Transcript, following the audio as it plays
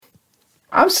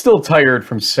I'm still tired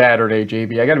from Saturday,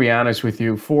 JB. I got to be honest with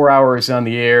you. 4 hours on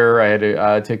the air. I had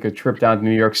to take a trip down to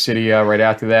New York City right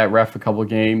after that, ref a couple of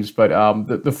games. But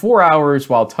the 4 hours,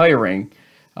 while tiring,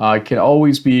 can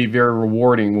always be very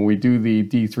rewarding when we do the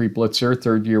D3 BlitzER.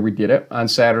 Third year we did it on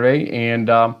Saturday. And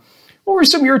what were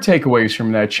some of your takeaways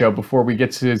from that show before we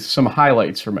get to some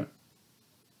highlights from it?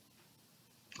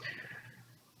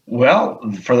 Well,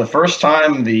 for the first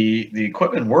time, the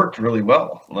equipment worked really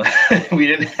well. We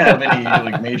didn't have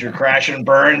any major crash and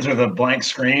burns with a blank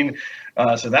screen,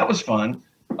 so that was fun.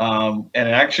 And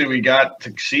actually, we got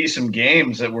to see some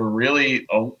games that were really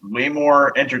way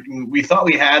more entertaining. We thought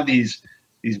we had these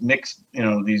mixed,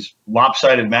 these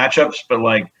lopsided matchups, but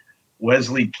like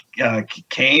Wesley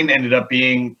Kane ended up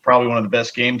being probably one of the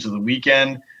best games of the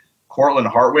weekend. Cortland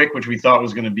Hartwick, which we thought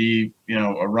was going to be,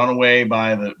 a runaway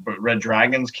by the Red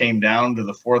Dragons, came down to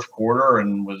the fourth quarter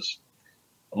and was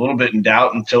a little bit in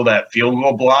doubt until that field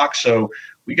goal block. So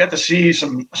we got to see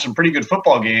some pretty good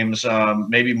football games,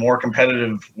 maybe more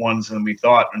competitive ones than we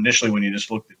thought initially when you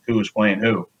just looked at who was playing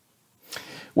who.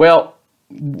 Well,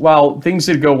 while things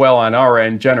did go well on our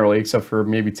end generally, except for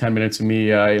maybe 10 minutes of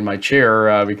me in my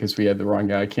chair because we had the wrong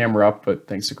camera up, but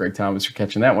thanks to Greg Thomas for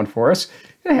catching that one for us.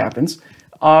 It happens.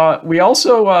 We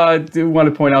also do want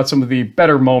to point out some of the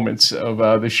better moments of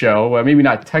the show. Maybe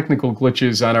not technical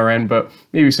glitches on our end, but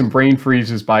maybe some brain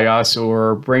freezes by us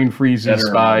or brain freezes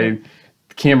by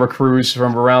camera crews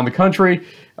from around the country.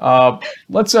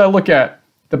 Let's look at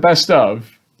the best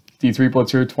of D3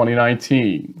 BlitzER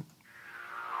 2019.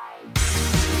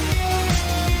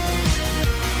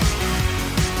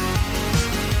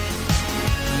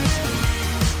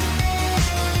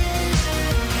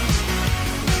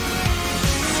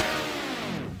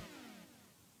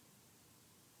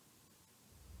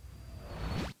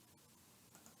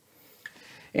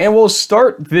 And we'll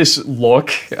start this look.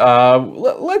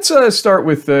 Let's start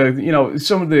with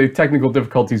some of the technical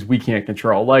difficulties we can't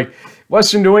control, like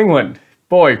Western New England.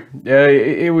 Boy,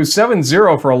 it was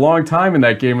 7-0 for a long time in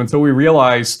that game until we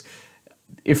realized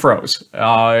it froze.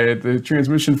 The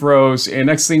transmission froze, and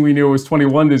next thing we knew it was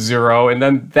 21-0, and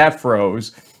then that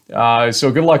froze.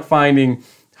 So good luck finding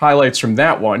highlights from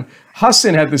that one.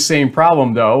 Huston had the same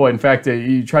problem, though. In fact,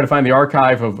 you try to find the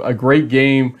archive of a great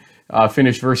game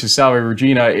finished versus Salve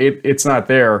Regina. It's not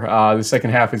there. The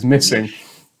second half is missing.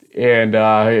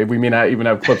 And we may not even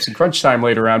have clips in crunch time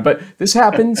later on. But this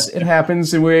happens. It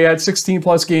happens. And we had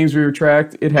 16-plus games we were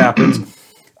tracked. It happens.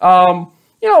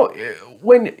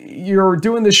 When you're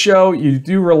doing the show, you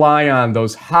do rely on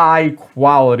those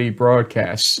high-quality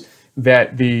broadcasts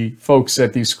that the folks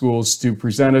at these schools do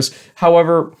present us.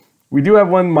 However, we do have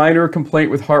one minor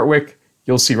complaint with Hartwick.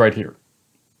 You'll see right here.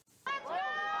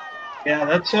 Yeah,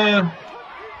 that's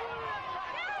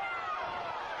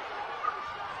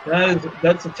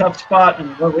a tough spot.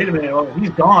 And wait a minute, he's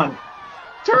gone.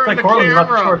 Turn the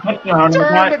camera.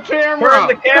 Turn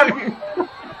the camera.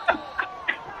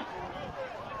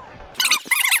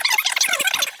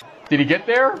 Did he get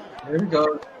there? There he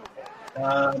goes.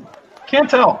 Can't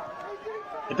tell.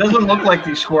 It doesn't look like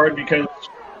he scored because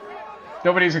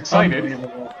nobody's excited.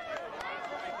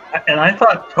 And I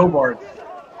thought Tobart's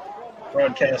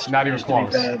broadcast not even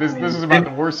close. This is about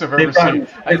the worst I've ever seen.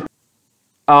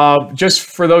 Just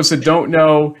for those that don't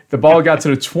know, the ball got to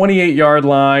the 28-yard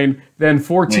line, then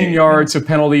 14 yards of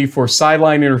penalty for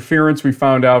sideline interference, we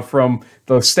found out from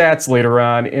the stats later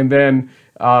on, and then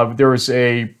there was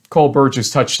a Cole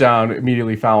Burgess touchdown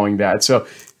immediately following that. So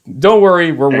don't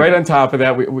worry, we're right on top of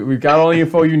that. We've got all the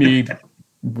info you need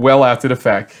well after the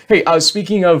fact. Hey,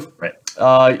 speaking of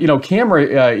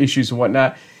camera issues and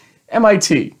whatnot,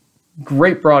 MIT,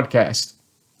 great broadcast.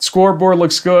 Scoreboard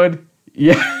looks good.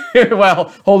 Yeah.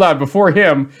 Well, hold on. Before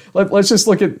him, let's just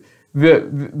look at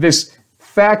this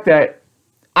fact that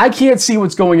I can't see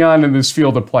what's going on in this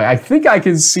field of play. I think I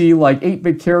can see like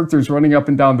 8-bit characters running up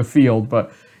and down the field,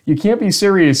 but you can't be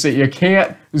serious that you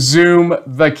can't zoom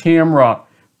the camera.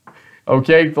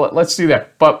 Okay, let's do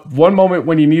that. But one moment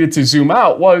when you needed to zoom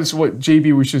out was what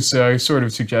JB was just sort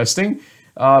of suggesting.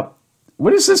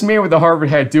 What is this man with the Harvard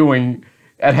hat doing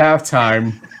at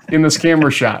halftime in this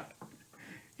camera shot?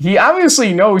 He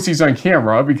obviously knows he's on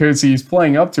camera because he's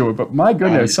playing up to it, but my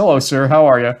goodness. Hello, sir. How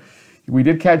are you? We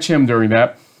did catch him during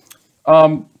that.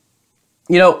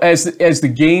 As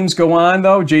the games go on,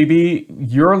 though, JB,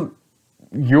 your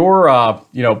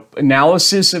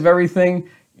analysis of everything,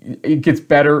 it gets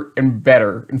better and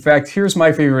better. In fact, here's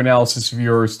my favorite analysis of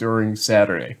yours during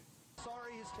Saturday.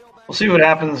 We'll see what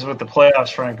happens with the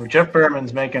playoffs, Frank. But Jeff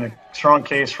Behrman's making a strong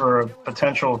case for a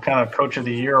potential kind of Coach of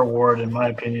the Year award, in my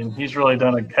opinion. He's really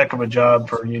done a heck of a job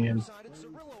for Union.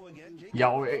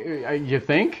 Yeah, you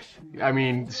think? I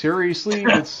mean, seriously,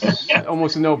 it's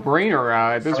almost a no-brainer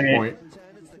at this point.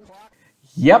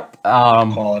 Yep.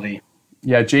 Quality.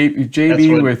 Yeah,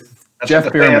 JB with Jeff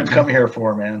what the Bierman. Fans come here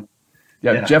for, man.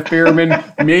 Yeah, Jeff Bierman,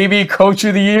 maybe Coach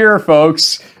of the Year,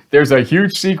 folks. There's a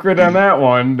huge secret on that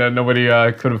one that nobody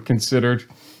could have considered.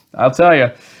 I'll tell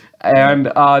you. And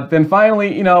then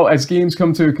finally, as games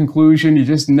come to a conclusion, you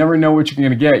just never know what you're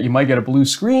going to get. You might get a blue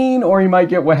screen, or you might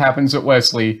get what happens at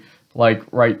Wesley, like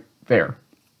right there.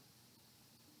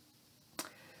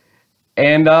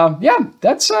 And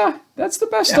that's the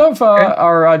best of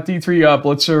our D3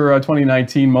 BlitzER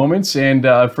 2019 moments. And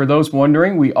for those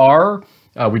wondering, we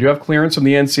do have clearance from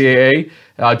the NCAA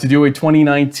to do a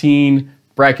 2019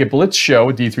 Bracket Blitz show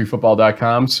at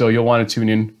D3Football.com. So you'll want to tune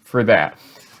in for that.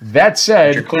 That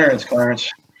said, your clearance, Clarence.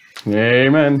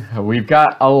 Amen. We've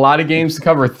got a lot of games to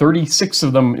cover, 36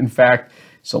 of them, in fact.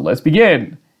 So let's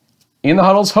begin in the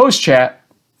Huddle's host chat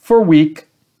for Week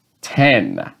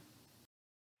 10.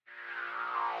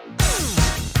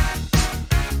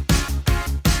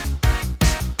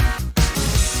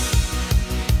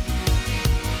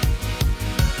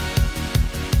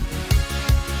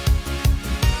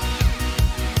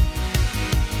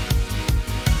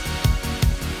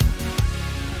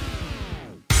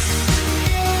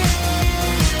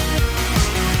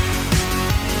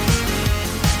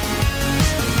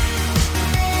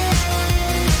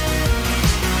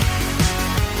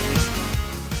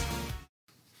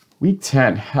 Week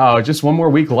 10. Just one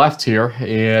more week left here,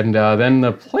 and then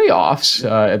the playoffs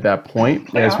at that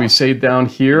point. As we say down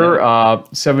here,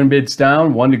 7 bids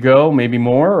down, 1 to go, maybe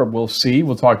more. We'll see.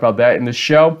 We'll talk about that in the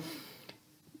show.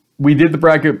 We did the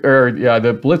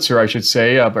the BlitzER, I should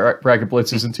say. Bracket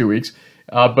Blitz is in 2 weeks.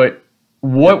 But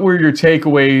what were your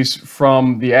takeaways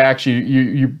from the action?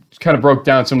 You kind of broke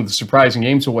down some of the surprising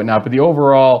games and whatnot, but the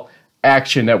overall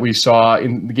action that we saw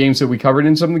in the games that we covered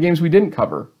and some of the games we didn't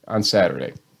cover on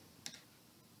Saturday.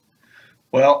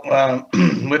 Well,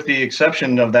 with the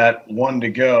exception of that 1 to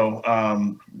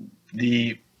go,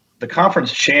 the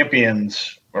conference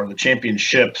champions or the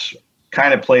championships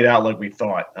kind of played out like we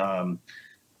thought.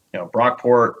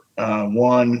 Brockport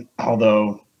won,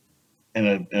 although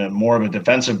in a more of a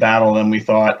defensive battle than we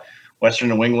thought. Western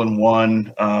New England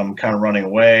won, kind of running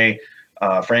away.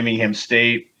 Framingham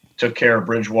State took care of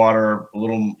Bridgewater a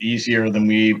little easier than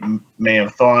we may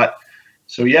have thought.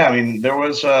 So, yeah, I mean, there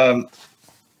was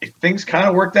things kind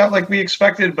of worked out like we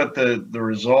expected, but the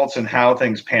results and how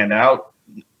things panned out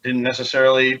didn't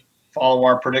necessarily follow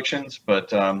our predictions.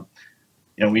 But,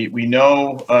 we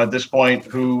know at this point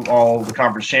who all the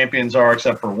conference champions are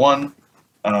except for one.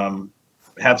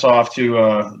 Hats off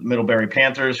to Middlebury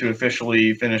Panthers, who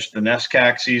officially finished the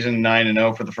NESCAC season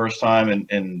 9-0 for the first time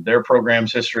in their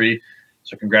program's history.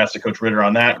 So congrats to Coach Ritter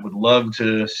on that. Would love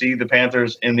to see the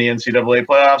Panthers in the NCAA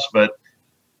playoffs, but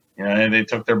they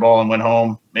took their ball and went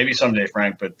home. Maybe someday,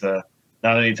 Frank, but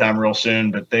not anytime real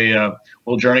soon. But they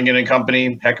Will Jernigan and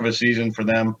company, heck of a season for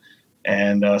them.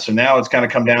 And so now it's kind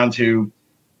of come down to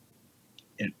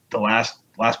the last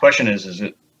question is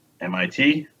it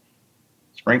MIT,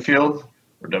 Springfield,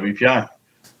 or WPI?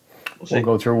 We'll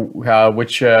go through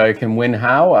which can win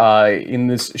how in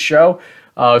this show.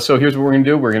 So here's what we're going to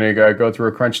do. We're going to go through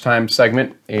a crunch time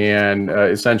segment and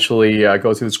essentially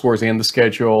go through the scores and the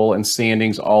schedule and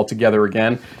standings all together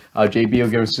again. JB will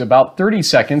give us about 30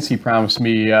 seconds, he promised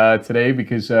me today,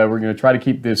 because we're going to try to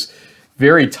keep this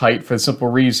very tight for the simple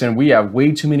reason we have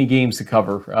way too many games to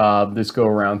cover this go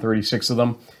around, 36 of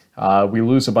them. We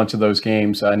lose a bunch of those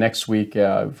games next week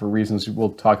for reasons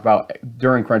we'll talk about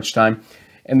during crunch time.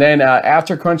 And then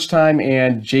after crunch time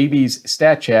and JB's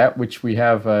Stat Chat, which we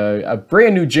have a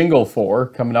brand new jingle for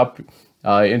coming up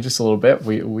in just a little bit,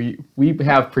 we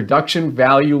have production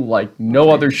value like no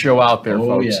other show out there,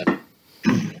 folks. Yeah.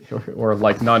 or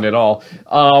like none at all.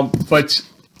 But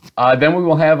then we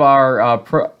will have our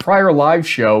prior live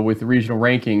show with the regional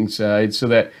rankings so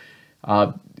that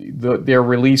they're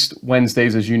released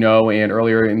Wednesdays, as you know, and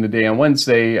earlier in the day on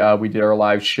Wednesday, we did our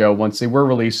live show once they were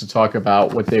released to talk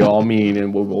about what they all mean,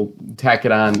 and we'll tack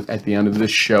it on at the end of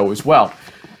this show as well.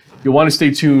 You'll want to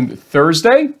stay tuned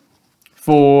Thursday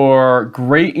for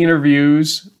great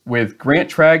interviews with Grant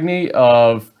Tragney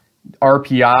of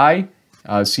RPI,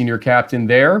 senior captain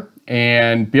there,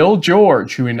 and Bill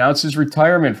George, who announced his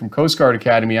retirement from Coast Guard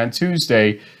Academy on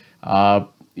Tuesday.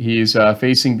 He's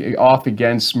facing off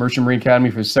against Merchant Marine Academy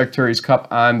for the Secretary's Cup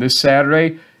on this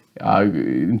Saturday.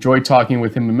 Enjoyed talking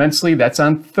with him immensely. That's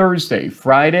on Thursday.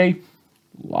 Friday,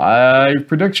 live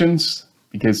predictions,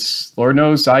 because Lord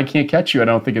knows I can't catch you, I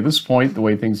don't think, at this point, the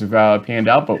way things have panned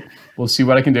out, but we'll see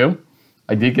what I can do.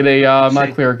 I did get a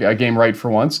Montclair game right for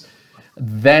once.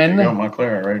 Then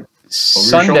Montclair, right?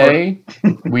 Sunday,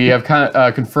 we have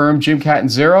confirmed Jim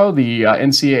Catanzaro, the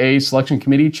NCAA Selection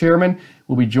Committee Chairman,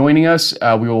 will be joining us.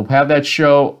 We will have that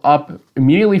show up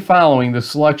immediately following the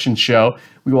selection show.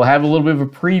 We will have a little bit of a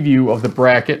preview of the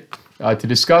bracket to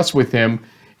discuss with him.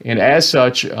 And as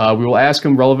such, we will ask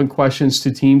him relevant questions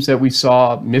to teams that we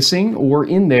saw missing or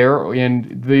in there,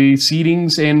 and the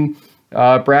seedings and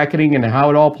bracketing and how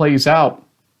it all plays out.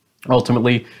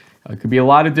 Ultimately, it could be a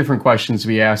lot of different questions to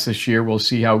be asked this year. We'll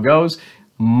see how it goes.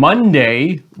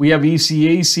 Monday, we have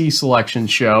ECAC selection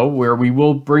show where we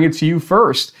will bring it to you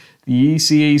first. The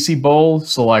ECAC Bowl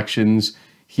selections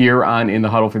here on In the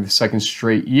Huddle for the second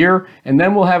straight year. And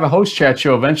then we'll have a host chat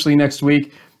show eventually next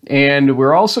week. And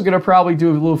we're also going to probably do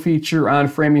a little feature on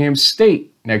Framingham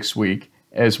State next week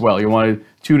as well. You want to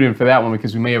tune in for that one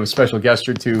because we may have a special guest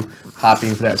or two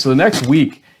hopping for that. So the next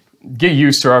week, get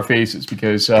used to our faces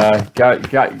because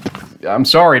I'm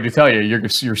sorry to tell you,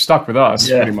 you're stuck with us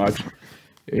pretty much.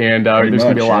 And there's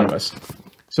going to be a lot of us.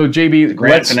 So JB,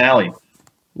 grand finale.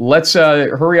 Let's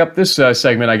hurry up this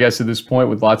segment, I guess, at this point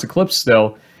with lots of clips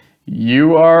still.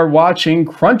 You are watching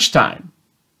Crunch Time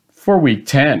for Week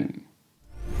 10.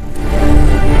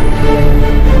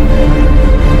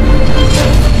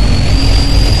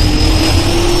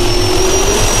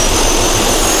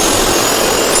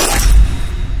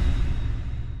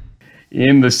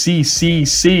 In the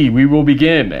CCC, we will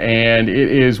begin, and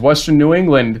it is Western New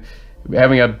England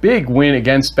having a big win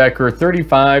against Becker,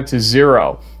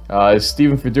 35-0.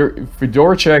 Stephen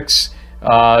Fedorchuk's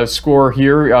score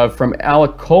here from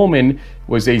Alec Coleman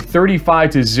was a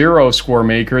 35-0 score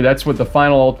maker. That's what the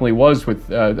final ultimately was with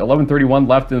 11:31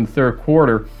 left in the third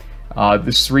quarter.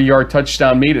 This 3-yard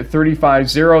touchdown made it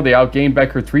 35-0. They outgained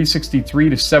Becker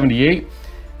 363-78.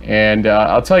 And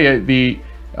I'll tell you, the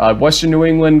Western New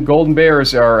England Golden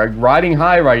Bears are riding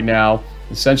high right now,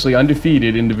 essentially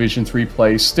undefeated in Division III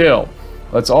play still.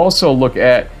 Let's also look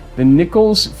at the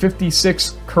Nichols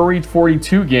 56, Curry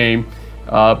 42 game.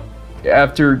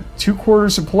 After 2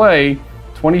 quarters of play,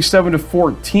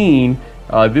 27-14.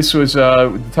 This was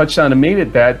the touchdown that made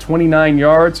it that, 29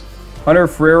 yards. Hunter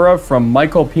Ferreira from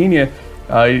Michael Pena.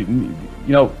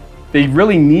 They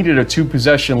really needed a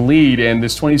 2-possession lead, and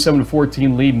this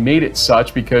 27-14 lead made it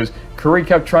such because Curry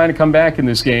kept trying to come back in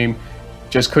this game,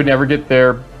 just could never get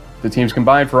there. The teams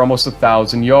combined for almost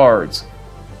 1,000 yards.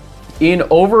 In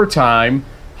overtime,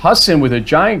 Husson with a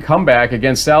giant comeback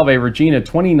against Salve Regina,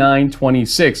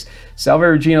 29-26. Salve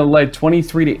Regina led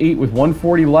 23-8 with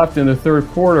 1:40 left in the third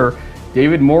quarter.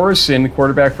 David Morrison,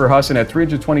 quarterback for Husson, had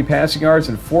 320 passing yards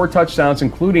and 4 touchdowns,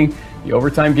 including the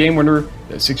overtime game winner,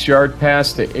 the 6-yard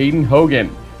pass to Aiden Hogan.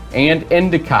 And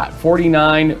Endicott,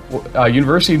 49,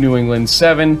 University of New England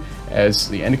 7, as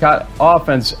the Endicott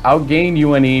offense outgained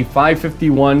UNE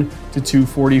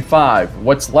 551-245.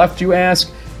 What's left, you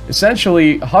ask?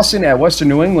 Essentially, Husson at Western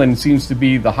New England seems to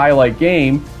be the highlight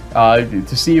game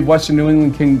to see if Western New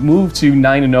England can move to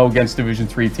 9-0 against Division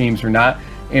III teams or not,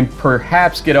 and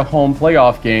perhaps get a home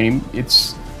playoff game.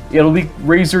 It'll be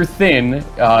razor thin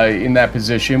in that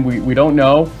position. We don't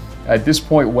know at this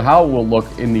point how it will look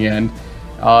in the end.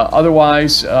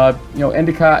 Otherwise,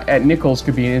 Endicott at Nichols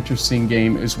could be an interesting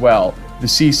game as well. The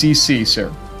CCC, sir.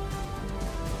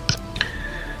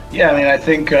 Yeah, I mean, I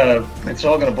think it's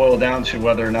all going to boil down to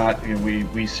whether or not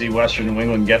we see Western New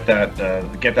England get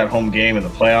that home game in the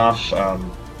playoffs.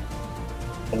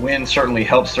 A win certainly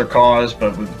helps their cause,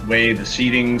 but with the way the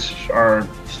seedings are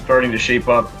starting to shape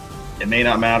up, it may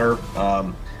not matter.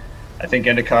 I think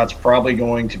Endicott's probably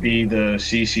going to be the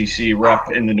CCC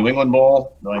rep in the New England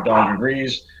Bowl. My dog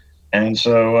agrees. And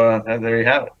so there you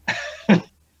have it.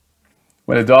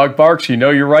 When a dog barks, you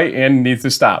know you're right and needs to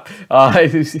stop.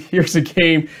 Here's a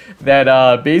game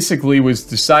that basically was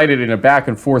decided in a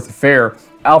back-and-forth affair.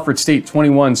 Alfred State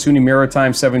 21, SUNY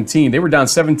Maritime 17. They were down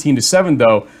 17-7,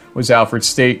 though, was Alfred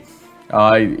State.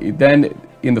 Then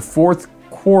in the fourth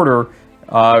quarter,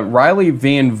 Riley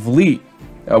Van Vliet,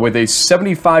 with a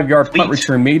 75-yard punt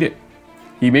return, made it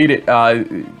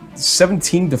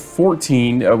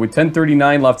 17-14 with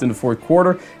 10:39 left in the fourth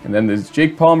quarter. And then there's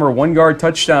Jake Palmer, 1-yard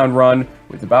touchdown run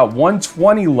with about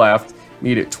 1:20 left,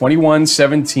 made it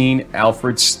 21-17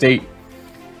 Alfred State.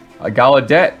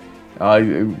 Gallaudet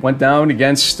went down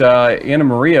against Anna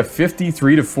Maria,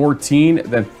 53-14.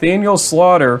 Then Nathaniel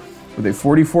Slaughter with a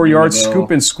 44-yard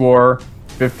scoop and score,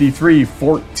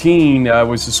 53-14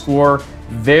 was the score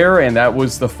there, and that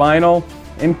was the final.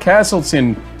 And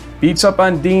Castleton beats up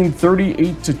on Dean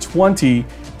 38-20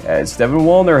 as Devin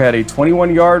Woolner had a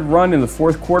 21-yard run in the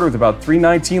fourth quarter with about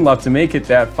 3:19 left to make it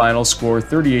that final score,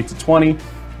 38-20.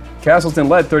 Castleton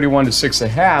led 31-6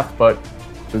 at half, but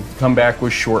The comeback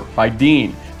was short by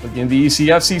Dean. Looking at the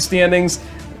ECFC standings,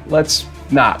 let's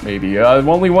not maybe.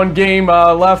 Only one game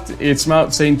left. It's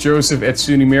Mount St. Joseph at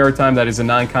SUNY Maritime. That is a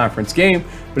non-conference game,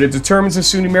 but it determines if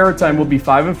SUNY Maritime will be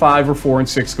 5-5 or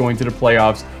 4-6 going to the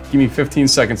playoffs. Give me 15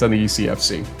 seconds on the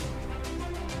ECFC.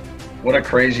 What a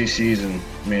crazy season.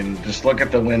 I mean, just look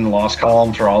at the win-loss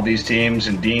column for all these teams,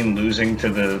 and Dean losing to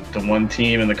the one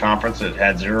team in the conference that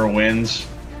had 0 wins.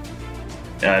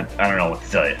 I don't know what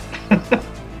to tell you.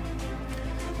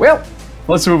 Well,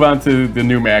 let's move on to the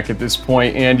new MAC at this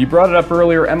point. And you brought it up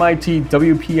earlier, MIT,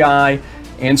 WPI,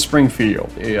 and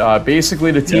Springfield.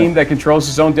 Basically, the team that controls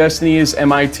its own destiny is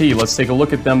MIT. Let's take a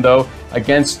look at them, though,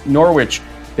 against Norwich.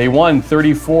 They won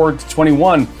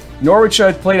 34-21. Norwich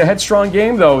played a headstrong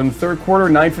game, though, in the third quarter,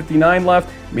 9:59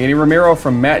 left. Manny Romero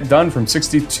from Matt Dunn from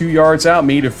 62 yards out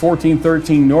made it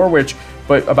 14-13 Norwich.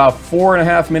 But about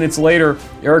 4.5 minutes later,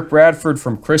 Eric Bradford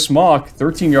from Chris Mauck,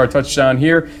 13-yard touchdown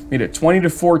here, made it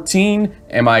 20-14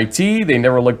 MIT. They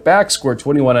never looked back, scored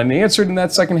 21 unanswered in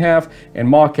that second half, and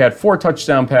Mauck had 4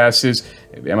 touchdown passes.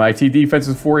 MIT defense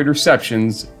with 4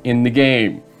 interceptions in the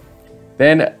game.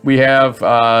 Then we have,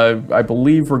 I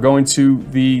believe we're going to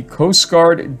the Coast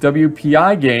Guard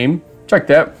WPI game. Check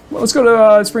that. Well, let's go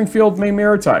to Springfield, Maine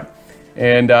Maritime.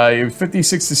 And it was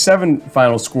 56-7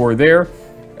 final score there.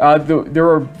 There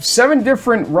are 7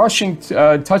 different rushing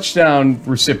touchdown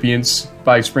recipients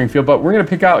by Springfield, but we're going to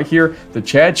pick out here the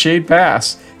Chad Shade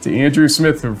pass to Andrew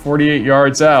Smith from 48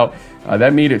 yards out.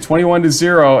 That made it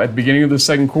 21-0 at the beginning of the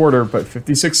second quarter, but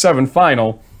 56-7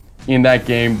 final in that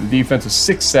game. The defense was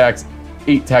 6 sacks,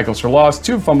 8 tackles for loss,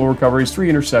 2 fumble recoveries, 3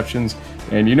 interceptions,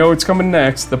 and you know what's coming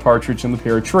next, the Partridge and the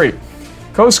Pear Tree.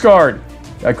 Coast Guard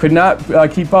could not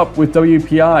keep up with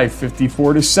WPI,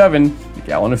 54-7.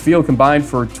 Gallon of field combined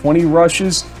for 20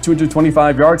 rushes,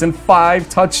 225 yards, and 5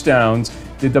 touchdowns.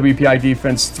 The WPI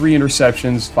defense, 3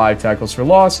 interceptions, 5 tackles for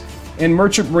loss. And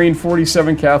Merchant Marine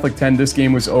 47, Catholic 10. This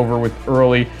game was over with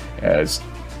early as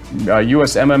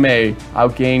US MMA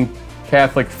outgained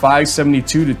Catholic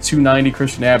 572-290.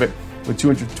 Christian Abbott with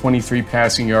 223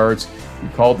 passing yards. We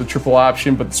called the triple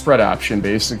option, but the spread option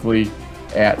basically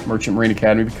at Merchant Marine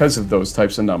Academy because of those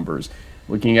types of numbers.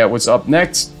 Looking at what's up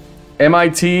next,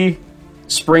 MIT,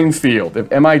 Springfield. If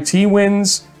MIT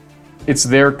wins, it's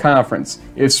their conference.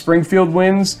 If Springfield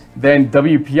wins, then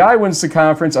WPI wins the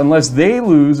conference unless they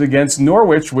lose against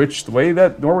Norwich, which the way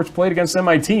that Norwich played against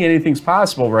MIT, anything's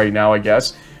possible right now, I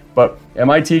guess. But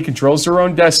MIT controls their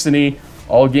own destiny,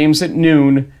 all games at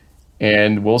noon,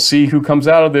 and we'll see who comes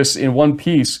out of this in one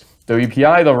piece.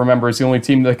 WPI, though, remember, is the only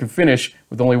team that can finish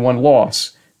with only 1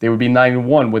 loss. They would be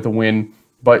 9-1 with a win,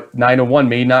 but 9-1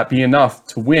 may not be enough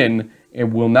to win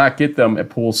and will not get them a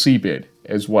Pool C bid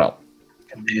as well.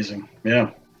 Amazing.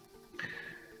 Yeah.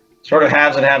 Sort of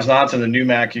haves and have-nots in the new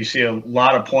MAC. You see a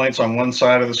lot of points on one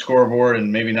side of the scoreboard and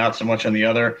maybe not so much on the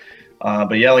other.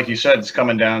 But yeah, like you said, it's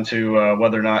coming down to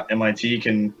whether or not MIT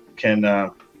can get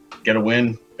a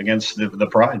win against the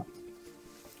Pride.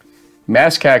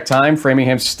 MASCAC time.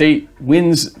 Framingham State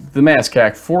wins the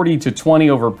MASCAC 40-20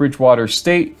 over Bridgewater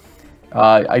State.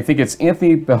 I think it's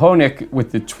Anthony Behonik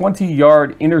with the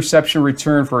 20-yard interception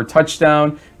return for a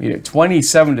touchdown. Made it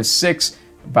 27-6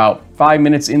 about 5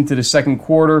 minutes into the second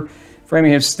quarter.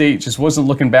 Framingham State just wasn't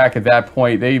looking back at that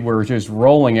point. They were just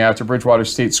rolling after Bridgewater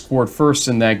State scored first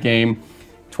in that game.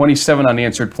 27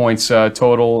 unanswered points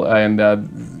total, and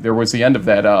there was the end of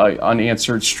that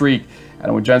unanswered streak.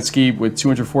 Adam Wojcinski with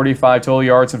 245 total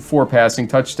yards and 4 passing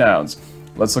touchdowns.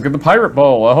 Let's look at the Pirate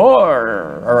Bowl.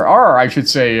 Or R, I should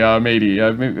say, maybe.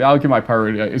 I'll get my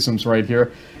pirate isms right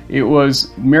here. It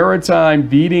was Maritime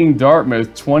beating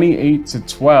Dartmouth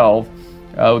 28-12.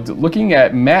 Looking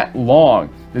at Matt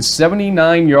Long, the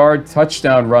 79-yard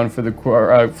touchdown run for the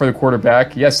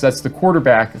quarterback. Yes, that's the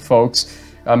quarterback, folks.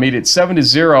 Made it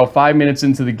 7-0, 5 minutes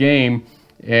into the game.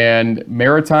 And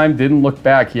Maritime didn't look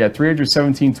back. He had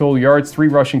 317 total yards, 3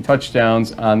 rushing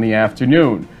touchdowns on the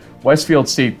afternoon. Westfield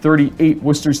State 38,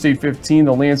 Worcester State 15.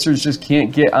 The Lancers just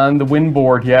can't get on the win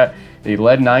board yet. They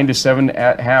led 9-7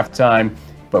 at halftime,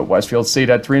 but Westfield State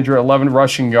had 311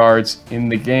 rushing yards in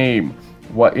the game.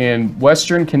 In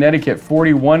Western Connecticut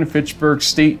 41, Fitchburg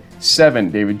State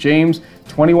 7. David James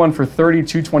 21 for 30,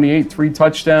 228, 3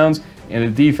 touchdowns, and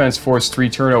the defense forced 3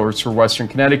 turnovers for Western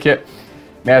Connecticut.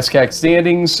 MASCAC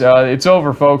standings, it's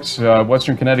over, folks.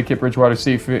 Western Connecticut, Bridgewater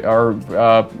State are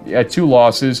at 2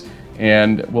 losses.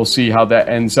 And we'll see how that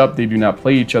ends up. They do not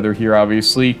play each other here,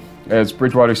 obviously, as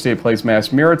Bridgewater State plays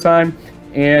Mass Maritime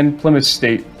and Plymouth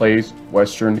State plays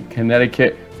Western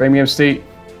Connecticut. Framingham State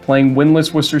playing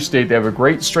winless Worcester State. They have a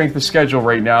great strength of schedule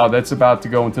right now. That's about to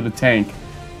go into the tank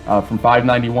from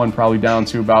 591 probably down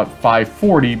to about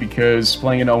 540 because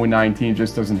playing an 0-9 team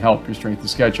just doesn't help your strength of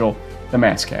schedule, the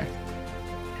MASCAC.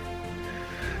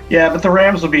 Yeah, but the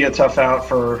Rams will be a tough out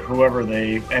for whoever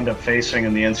they end up facing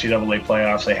in the NCAA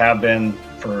playoffs. They have been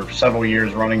for several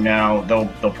years running now.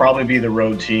 They'll probably be the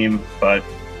road team, but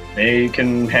they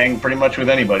can hang pretty much with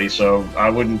anybody. So I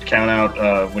wouldn't count out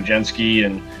Wojcinski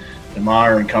and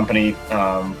DeMar and company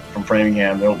from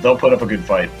Framingham. They'll put up a good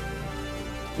fight.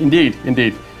 Indeed,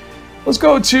 indeed. Let's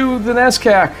go to the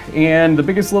NESCAC and the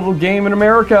biggest little game in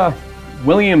America.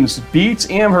 Williams beats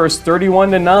Amherst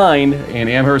 31-9, and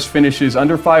Amherst finishes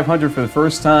under 500 for the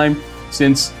first time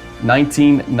since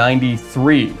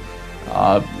 1993.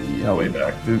 Way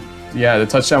back. The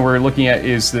touchdown we're looking at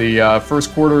is the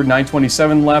first quarter,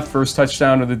 9:27 left, first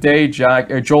touchdown of the day.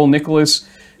 Joel Nicholas,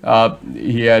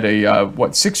 he had a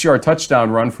 6-yard touchdown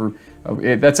run for.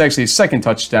 That's actually his second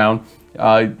touchdown.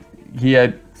 He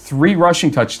had 3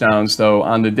 rushing touchdowns though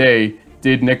on the day.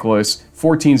 Did Nicholas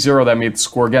 14-0 that made the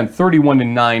score again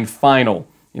 31-9 final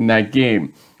in that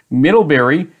game.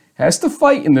 Middlebury has to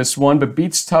fight in this one, but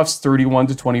beats Tufts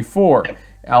 31-24.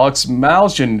 Alex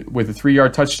Maljan with a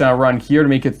 3-yard touchdown run here to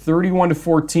make it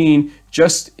 31-14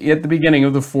 just at the beginning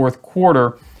of the fourth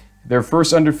quarter. Their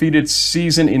first undefeated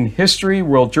season in history.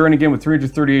 Will Jernigan with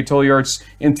 338 total yards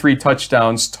and 3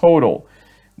 touchdowns total.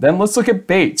 Then let's look at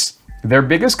Bates. Their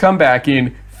biggest comeback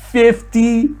in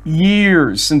 50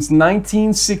 years, since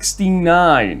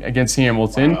 1969 against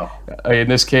Hamilton. Wow. In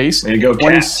this case,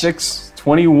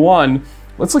 26-21.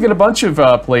 Let's look at a bunch of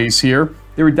plays here.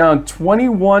 They were down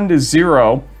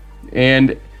 21-0,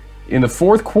 and in the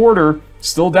fourth quarter,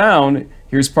 still down.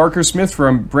 Here's Parker Smith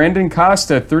from Brandon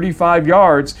Costa, 35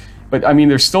 yards. But, I mean,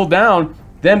 they're still down.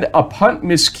 Then a punt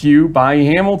miscue by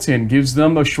Hamilton gives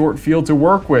them a short field to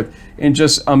work with. And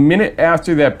just a minute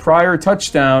after that prior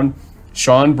touchdown,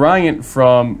 Sean Bryant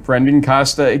from Brendan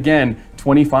Costa, again,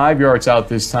 25 yards out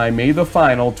this time, made the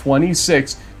final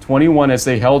 26-21 as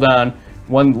they held on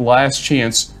one last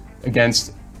chance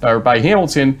by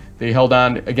Hamilton. They held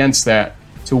on against that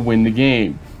to win the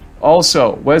game.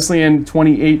 Also, Wesleyan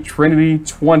 28, Trinity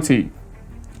 20.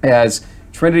 As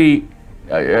Trinity,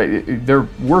 their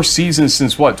worst season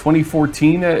since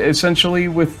 2014, essentially,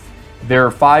 with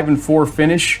their 5-4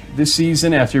 finish this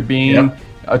season after being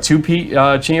a two-peat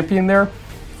champion there.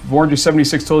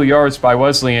 476 total yards by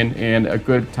Wesleyan and a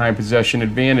good time possession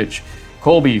advantage.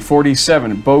 Colby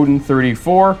 47, Bowdoin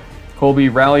 34. Colby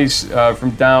rallies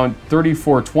from down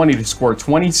 34-20 to score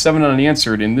 27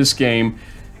 unanswered in this game.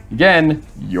 Again,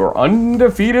 your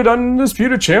undefeated,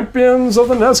 undisputed champions of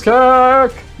the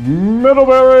NESCAC,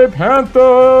 Middlebury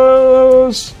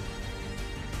Panthers.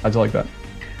 How'd you like that?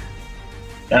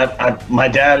 My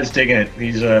dad is digging it.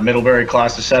 He's a Middlebury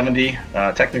class of 70,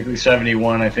 technically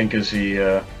 71, I think, as he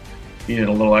needed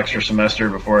a little extra semester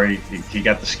before he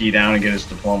got the ski down and get his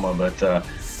diploma. But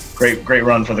great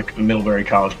run for the Middlebury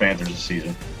College Panthers this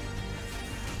season.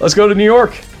 Let's go to New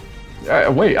York.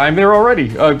 Wait, I'm there already.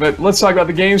 But let's talk about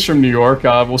the games from New York.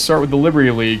 We'll start with the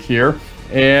Liberty League here.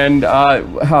 And,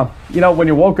 when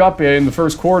you woke up in the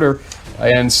first quarter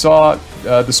and saw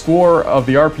the score of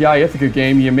the RPI Ithaca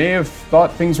game, you may have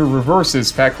thought things were reversed,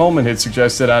 as Pat Coleman had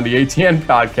suggested on the ATN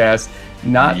podcast.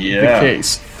 Not the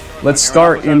case. Let's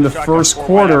start in the first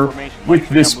quarter with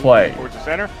this play.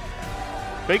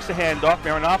 Fakes the handoff.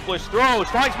 Marinopoulos throws.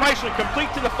 Finds Meisler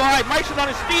complete to the 5. Meisler on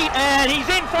his feet, and he's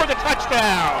in for the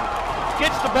touchdown.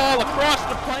 Gets the ball across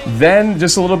the plane. Then,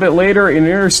 just a little bit later, an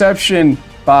interception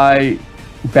by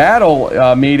Battle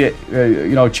made it,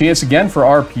 a chance again for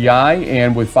RPI.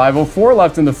 And with 5:04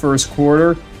 left in the first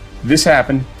quarter, this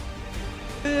happened.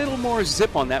 A little more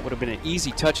zip on that would have been an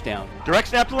easy touchdown. Direct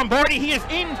snap to Lombardi. He is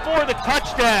in for the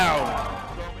touchdown.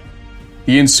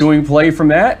 The ensuing play from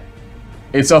that,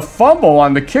 it's a fumble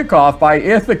on the kickoff by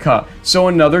Ithaca. So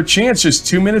another chance just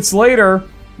 2 minutes later.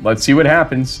 Let's see what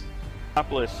happens.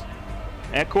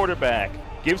 At quarterback.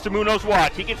 Gives to Munoz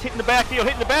Watts. He gets hit in the backfield,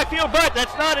 but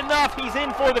that's not enough. He's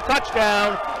in for the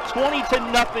touchdown.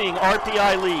 20-0,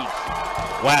 RPI leads.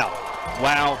 Wow.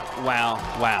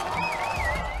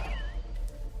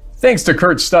 Thanks to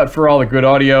Kurt Stutt for all the good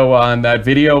audio on that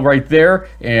video right there.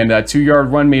 And that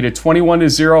 2-yard run made it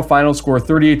 21-0. Final score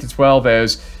 38-12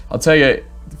 as, I'll tell you,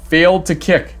 failed to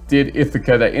kick did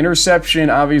Ithaca. That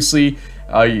interception, obviously,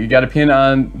 you got to pin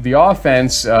on the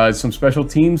offense. Some special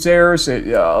teams errors,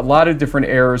 a lot of different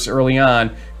errors early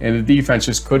on, and the defense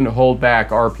just couldn't hold back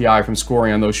RPI from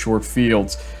scoring on those short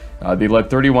fields. They led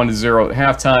 31-0 at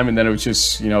halftime, and then it was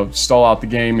just, stall out the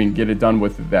game and get it done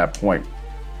with at that point.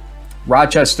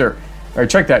 Rochester, all right,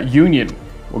 check that. Union,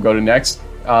 we'll go to next.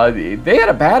 They had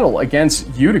a battle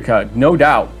against Utica, no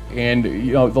doubt. And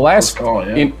the last call,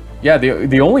 yeah.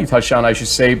 The only touchdown I should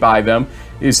say by them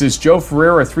is this Joe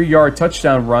Ferreira 3-yard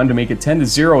touchdown run to make it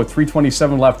 10-0 with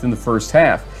 3:27 left in the first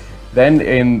half. Then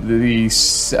in the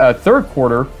third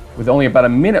quarter, with only about a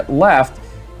minute left,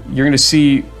 you're going to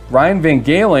see Ryan Van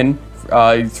Galen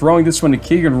throwing this one to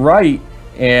Keegan Wright,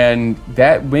 and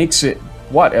that makes it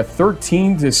a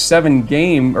 13-7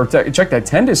 game, or check that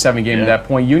 10-7 game at that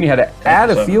point. Union had to add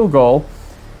a field goal,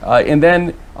 and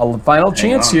then a final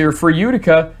chance here for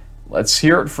Utica. Let's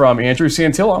hear it from Andrew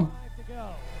Santillo.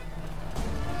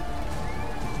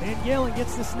 Van Galen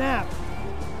gets the snap.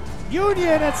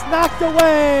 Union, it's knocked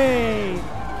away.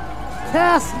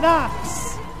 Pass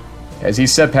knocks. As he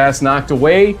said, pass knocked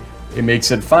away. It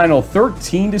makes it final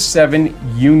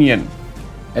 13-7 Union.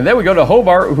 And then we go to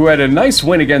Hobart, who had a nice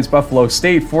win against Buffalo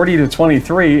State,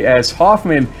 40-23, as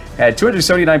Hoffman had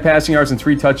 279 passing yards and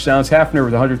 3 touchdowns. Hafner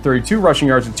with 132 rushing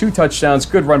yards and 2 touchdowns.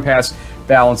 Good run-pass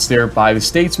balance there by the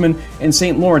Statesman. And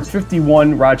St. Lawrence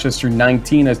 51, Rochester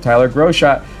 19, as Tyler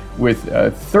Groshot with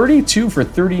 32 for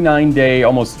 39 day,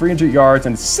 almost 300 yards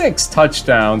and 6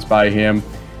 touchdowns by him.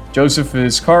 Joseph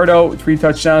Vizcardo, 3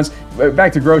 touchdowns.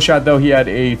 Back to Groshot, though, he had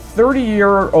a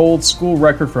 30-year-old school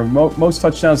record for most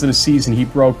touchdowns in a season. He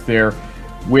broke there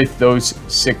with those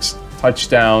 6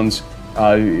 touchdowns,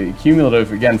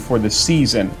 cumulative, again, for the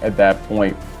season at that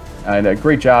point. And a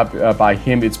great job by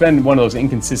him. It's been one of those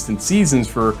inconsistent seasons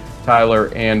for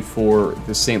Tyler and for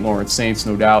the St. Lawrence Saints,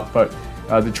 no doubt. But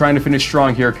they're trying to finish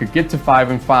strong here. Could get to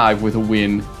 5-5 with a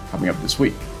win coming up this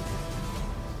week.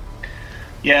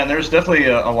 Yeah, and there's definitely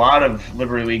a lot of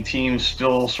Liberty League teams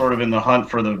still sort of in the hunt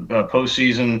for the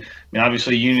postseason. I mean,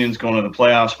 obviously, Union's going to the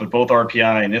playoffs, but both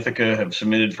RPI and Ithaca have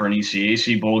submitted for an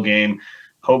ECAC bowl game.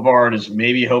 Hobart is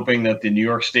maybe hoping that the New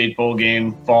York State bowl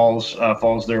game falls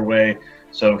their way.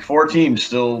 So 4 teams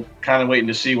still kind of waiting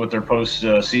to see what their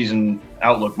postseason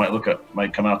outlook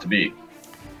might come out to be.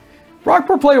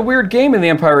 Brockport played a weird game in the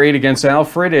Empire 8 against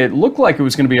Alfred. It looked like it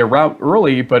was going to be a rout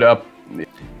early, but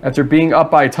after being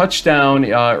up by a touchdown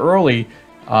early,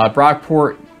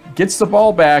 Brockport gets the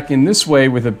ball back in this way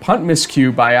with a punt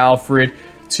miscue by Alfred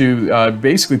to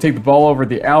basically take the ball over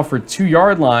the Alfred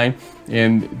 2-yard line.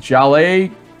 And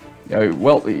Jallet,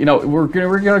 we're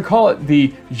gonna call it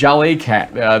the Jallet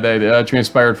cat that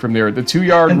transpired from there. The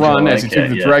 2-yard run as he took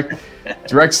the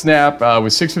direct snap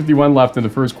with 6:51 left in the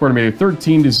first quarter, made it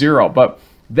 13-0. But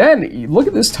then look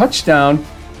at this touchdown.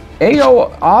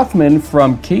 A.O. Othman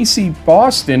from Casey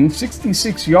Boston,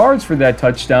 66 yards for that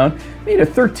touchdown, made it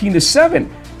 13-7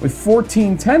 with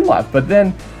 14:10 left. But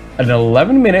then an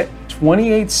 11-minute,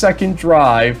 28-second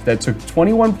drive that took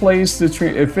 21 plays to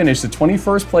finish, the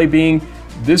 21st play being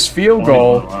this field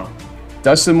goal. Wow.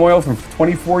 Dustin Moyle from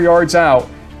 24 yards out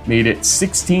made it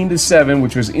 16-7,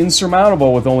 which was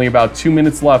insurmountable with only about 2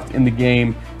 minutes left in the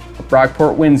game.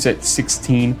 Brockport wins it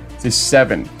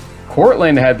 16-7.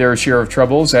 Cortland had their share of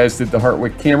troubles, as did the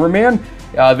Hartwick cameraman.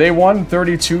 They won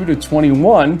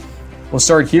 32-21. We'll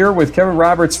start here with Kevin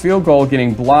Roberts' field goal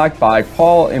getting blocked by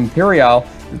Paul Imperial.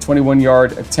 The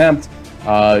 21-yard attempt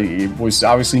it was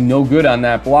obviously no good on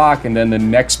that block. And then the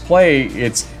next play,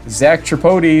 it's Zach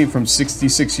Tripodi from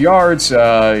 66 yards.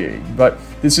 But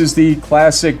this is the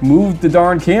classic move the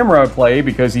darn camera play,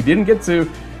 because he didn't get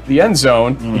to the end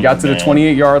zone. He got to the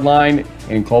 28-yard line,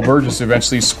 and Cole Burgess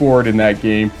eventually scored in that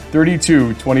game.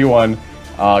 32-21.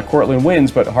 Cortland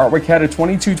wins, but Hartwick had a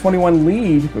 22-21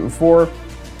 lead before,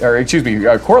 Cortland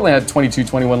had a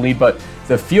 22-21 lead, but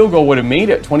the field goal would have made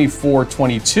it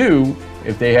 24-22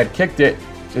 if they had kicked it.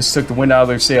 Just took the wind out of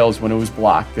their sails when it was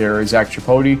blocked there. Zach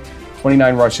Tripodi,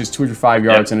 29 rushes, 205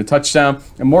 yards, and a touchdown.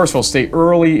 And Morrisville stayed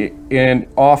early and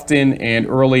often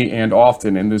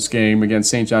in this game against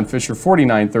St. John Fisher,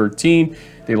 49-13.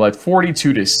 They led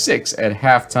 42-6 at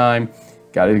halftime.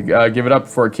 Got to give it up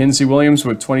for Kinsey Williams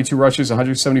with 22 rushes,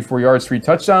 174 yards, 3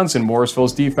 touchdowns, and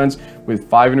Morrisville's defense with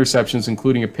 5 interceptions,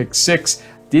 including a pick 6.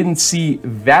 Didn't see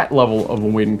that level of a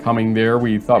win coming there.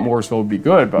 We thought Morrisville would be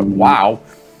good, but wow.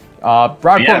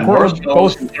 Morrisville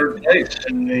both in third place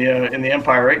in the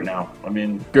Empire right now. I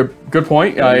mean, good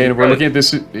point. And we're looking at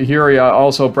this here.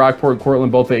 Also, Brockport and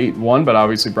Cortland both at 8-1, but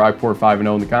obviously Brockport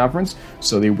 5-0 in the conference,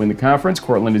 so they win the conference.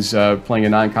 Cortland is playing a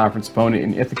non-conference opponent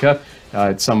in Ithaca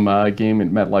at some game at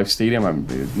MetLife Stadium.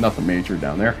 Nothing major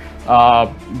down there.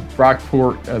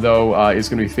 Brockport, though, is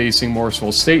going to be facing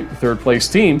Morrisville State, the third-place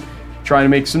team, trying to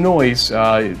make some noise.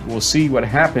 We'll see what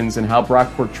happens and how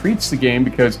Brockport treats the game,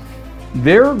 because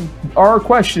there are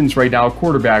questions right now at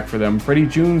quarterback for them. Freddie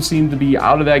June seemed to be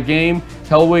out of that game.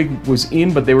 Hellwig was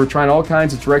in, but they were trying all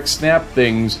kinds of direct snap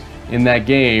things in that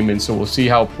game, and so we'll see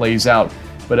how it plays out.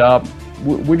 But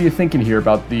what are you thinking here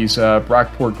about these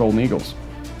Brockport Golden Eagles?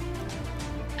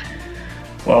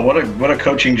 Well, what a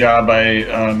coaching job by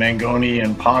Mangoni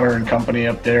and Potter and company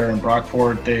up there in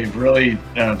Brockport. They've really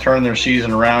turned their season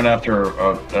around after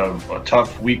a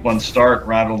tough week 1 start.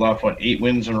 Rattled off 8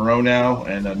 wins in a row now,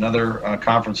 and another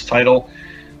conference title.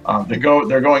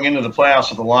 They're going into the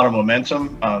playoffs with a lot of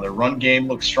momentum. Their run game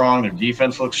looks strong. Their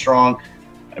defense looks strong.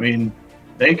 I mean,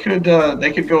 they could go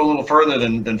a little further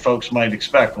than folks might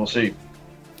expect. We'll see.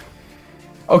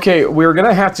 Okay, we're going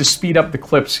to have to speed up the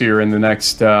clips here in the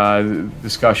next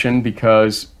discussion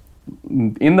because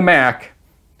in the MAC,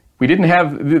 we didn't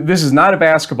have – this is not a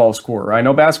basketball score. I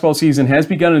know basketball season has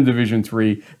begun in Division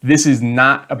III. This is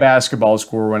not a basketball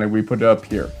score when we put it up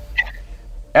here.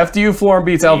 FDU Florham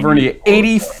beats Alvernia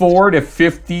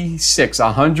 84-56,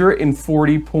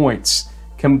 140 points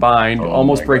combined.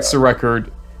 Almost breaks the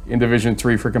record in Division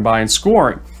III for combined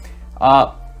scoring.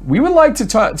 We would like to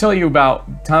tell you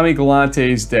about Tommy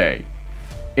Galante's day.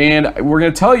 And we're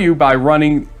going to tell you by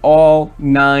running all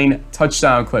 9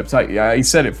 touchdown clips. I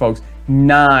said it, folks.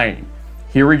 9.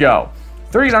 Here we go.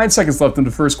 39 seconds left in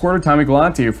the first quarter. Tommy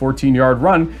Galante, a 14-yard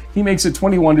run. He makes it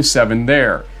 21-7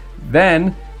 there.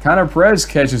 Then Connor Perez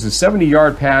catches a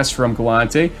 70-yard pass from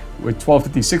Galante with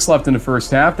 12:56 left in the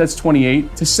first half. That's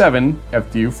 28-7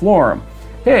 FDU Florham.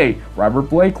 Hey, Robert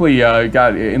Blakely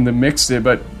got in the mix,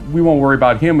 but we won't worry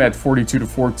about him at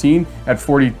 42-14. At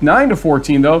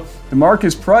 49-14, though,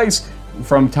 DeMarcus Price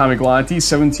from Tommy Galante,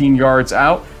 17 yards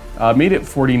out, made it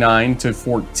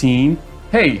 49-14.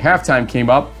 Hey, halftime came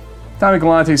up. Tommy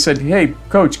Galante said, hey,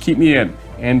 coach, keep me in.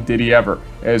 And did he ever?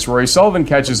 As Roy Sullivan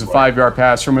catches a 5-yard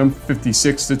pass from him,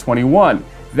 56-21.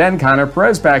 Then Connor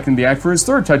Perez back in the act for his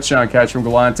 3rd touchdown catch from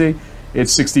Galante.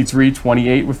 It's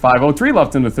 63-28 with 5:03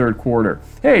 left in the third quarter.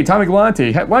 Hey, Tommy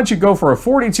Galante, why don't you go for a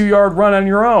 42-yard run on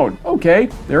your own? Okay,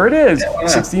 there it is,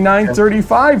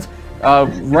 69-35,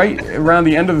 right around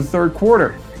the end of the third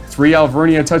quarter. 3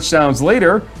 Alvernia touchdowns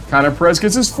later, Connor Perez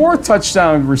gets his 4th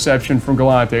touchdown reception from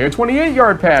Galante. A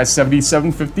 28-yard pass,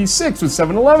 77-56 with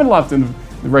 7:11 left in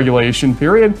the regulation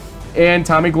period. And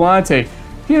Tommy Galante,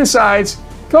 he decides,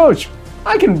 coach,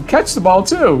 I can catch the ball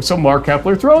too. So Mark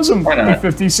Kepler throws him a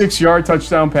 56-yard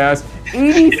touchdown pass,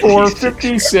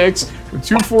 84-56 with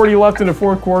 2:40 left in the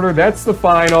fourth quarter. That's the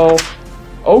final.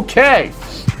 Okay,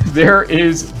 there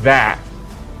is that.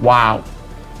 Wow.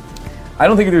 I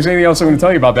don't think there's anything else I'm going to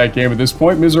tell you about that game at this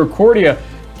point. Misericordia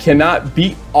cannot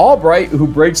beat Albright, who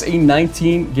breaks a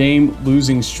 19-game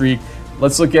losing streak.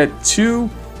 Let's look at 2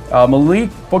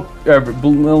 Malik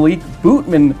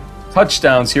Bootman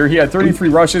touchdowns here. He had 33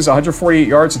 rushes, 148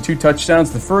 yards, and 2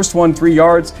 touchdowns. The first one, 3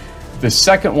 yards. The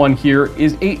second one here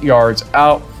is 8 yards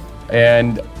out.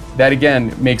 And that,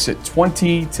 again, makes it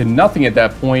 20-0 at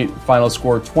that point. Final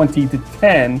score,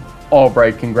 20-10.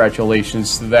 Albright,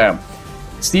 congratulations to them.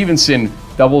 Stevenson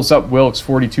doubles up Wilkes,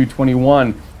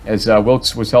 42-21, as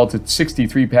Wilkes was held to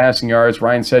 63 passing yards.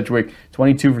 Ryan Sedgwick,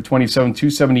 22 for 27,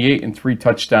 278, and 3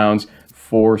 touchdowns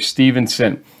for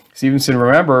Stevenson. Stevenson,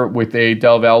 remember, with a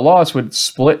Del Val loss, would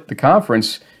split the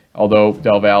conference, although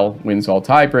Del Val wins all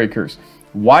tiebreakers.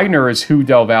 Widener is who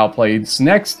Del Val plays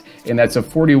next, and that's a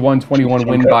 41-21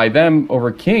 win by them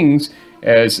over Kings,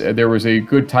 as there was a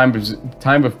good time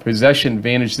of possession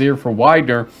advantage there for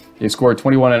Widener. They scored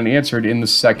 21 unanswered in the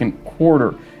second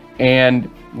quarter. And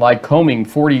Lycoming,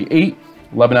 48,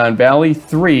 Lebanon Valley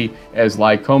 3, as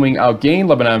Lycoming outgained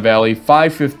Lebanon Valley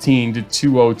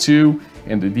 515-202,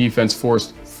 and the defense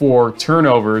forced 4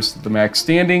 turnovers. The MAC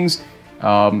standings,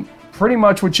 pretty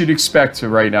much what you'd expect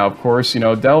right now, of course. You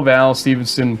know, Del Val,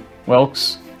 Stevenson,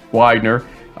 Wilkes, Widener.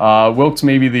 Wilkes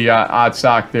maybe the odd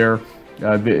sock there.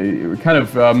 The kind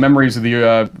of memories of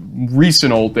the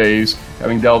recent old days,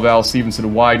 having Del Val, Stevenson,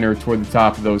 and Widener toward the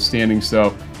top of those standings.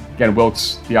 So, again,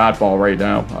 Wilkes, the oddball right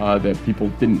now that people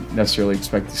didn't necessarily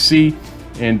expect to see.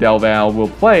 And Del Val will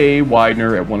play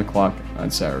Widener at 1 o'clock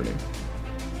on Saturday.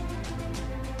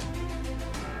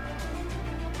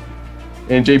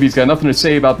 And JB's got nothing to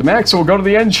say about the MAC, so we'll go to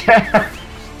the end chat.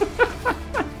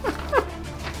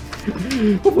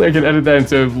 Hopefully I can edit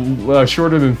that into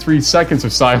shorter than 3 seconds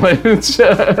of silence.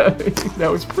 That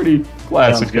was pretty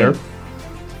classic there.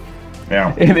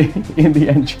 Yeah. In the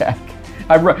end, Jack.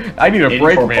 I need a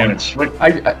break, man. Points. What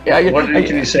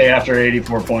can you say after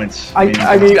 84 points?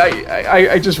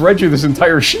 I just read you this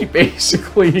entire sheet,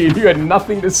 basically. You had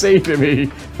nothing to say to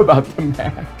me about the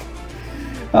MAC.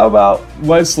 How about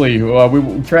Wesley?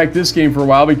 We tracked this game for a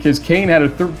while because Kane had a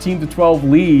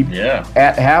 13-12 lead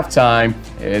at halftime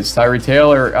as Tyree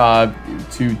Taylor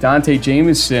to Dante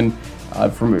Jameson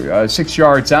from 6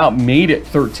 yards out made it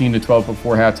 13-12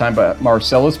 before halftime. But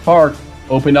Marcellus Park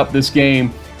opened up this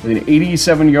game with an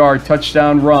 87-yard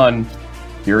touchdown run.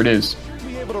 Here it is.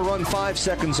 Be able to run run 5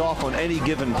 seconds off on any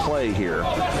given play here.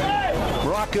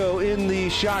 Rocco in the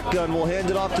shotgun will hand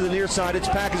it off to the near side. It's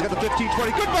Pack. He's got the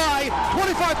 15-20. Goodbye.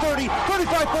 25-30,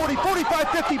 35-40,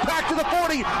 45-50. Pack to the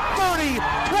 40,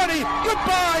 30-20.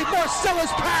 Goodbye,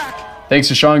 Marcellus Pack. Thanks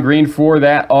to Sean Green for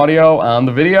that audio on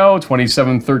the video.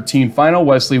 27-13 final.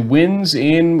 Wesley wins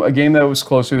in a game that was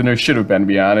closer than it should have been, to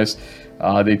be honest.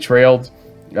 They trailed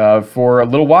for a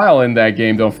little while in that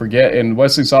game, don't forget. And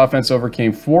Wesley's offense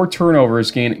overcame 4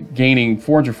 turnovers, gaining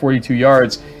 442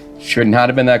 yards. Should not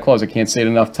have been that close. I can't say it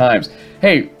enough times.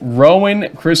 Hey,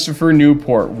 Rowan, Christopher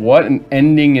Newport, what an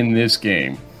ending in this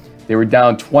game. They were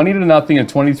down 20-0 and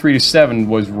 23-7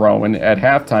 was Rowan. At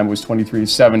halftime was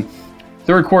 23-7.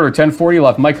 Third quarter, 10:40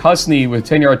 left. Mike Husney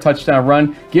with a 10-yard touchdown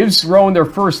run gives Rowan their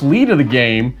first lead of the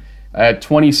game at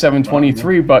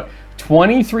 27-23, but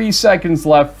 23 seconds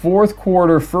left, fourth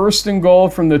quarter, first and goal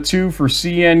from the 2 for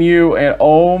CNU, and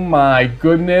oh my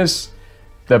goodness,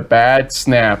 the bad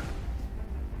snap.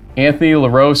 Anthony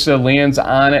LaRosa lands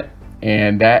on it,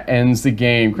 and that ends the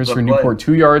game. Christopher Newport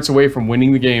 2 yards away from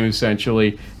winning the game,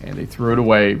 essentially, and they threw it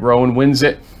away. Rowan wins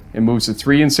it and moves to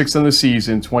 3-6 on the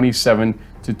season,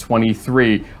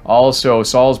 27-23. Also,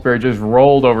 Salisbury just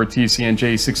rolled over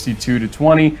TCNJ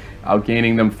 62-20,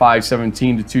 outgaining them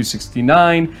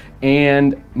 517-269,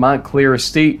 and Montclair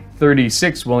State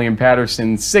 36, William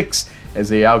Patterson 6, as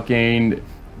they outgained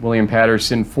William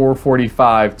Patterson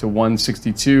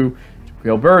 445-162.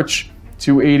 Will Birch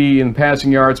 280 in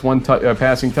passing yards, 1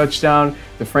 passing touchdown.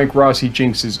 The Frank Rossi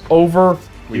jinx is over.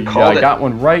 We got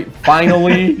one right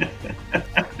finally.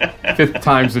 5th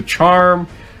time's the charm.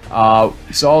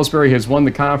 Salisbury has won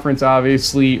the conference,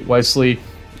 obviously. Wesley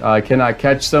cannot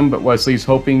catch them, but Wesley's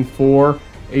hoping for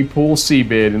a Pool C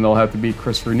bid, and they'll have to beat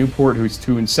Christopher Newport, who's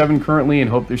 2-7 currently, and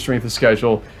hope their strength of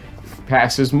schedule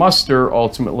passes muster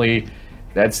ultimately.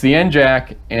 That's the end,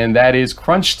 Jack, and that is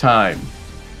crunch time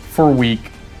for Week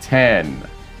 10.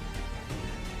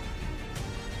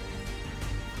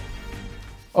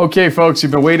 Okay, folks,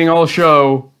 you've been waiting all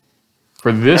show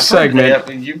for this segment.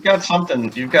 You've got something.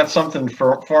 You've got something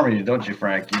for me, don't you,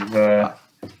 Frank? You've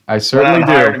I certainly do.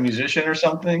 Hired a musician or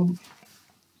something.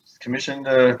 Commissioned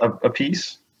a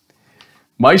piece.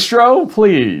 Maestro,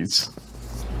 please.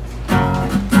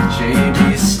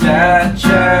 JB Stat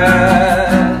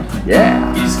Chat.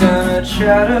 Yeah. He's gonna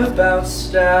chat about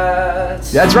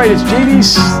stats. That's right, it's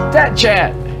JB's Stat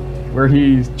Chat, where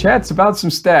he chats about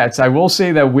some stats. I will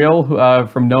say that Will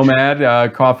from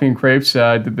Nomad Coffee and Crepes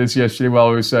did this yesterday while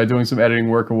I was doing some editing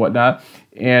work and whatnot.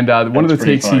 And one of the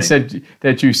takes, he said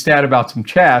that you stat about some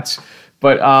chats,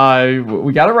 but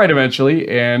we got it right eventually.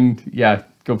 And yeah,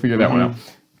 go figure that one out.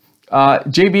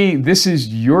 JB, this is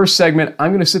your segment.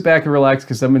 I'm going to sit back and relax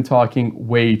because I've been talking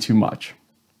way too much.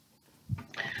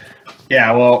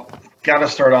 Yeah, well, got to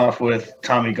start off with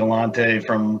Tommy Galante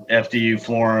from FDU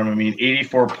Florham. I mean,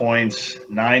 84 points,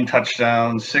 9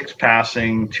 touchdowns, 6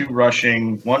 passing, 2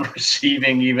 rushing, 1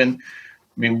 receiving even. I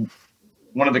mean,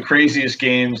 one of the craziest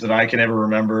games that I can ever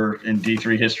remember in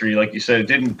D3 history. Like you said, it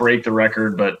didn't break the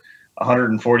record, but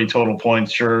 140 total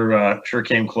points sure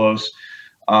came close.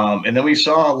 And then we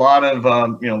saw a lot of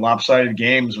lopsided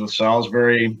games with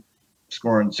Salisbury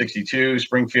scoring 62,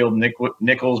 Springfield,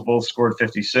 Nichols both scored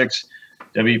 56.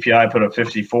 WPI put up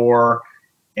 54.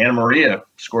 Anna Maria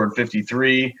scored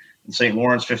 53. And St.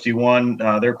 Lawrence 51.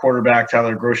 Their quarterback,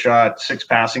 Tyler Groshot, 6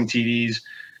 passing TDs.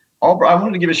 I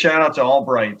wanted to give a shout out to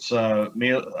Albright's.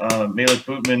 Malik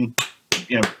Bootman,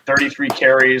 33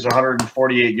 carries,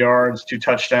 148 yards, 2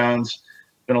 touchdowns.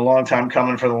 Been a long time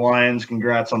coming for the Lions.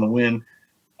 Congrats on the win.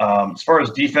 As far as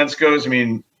defense goes, I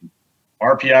mean,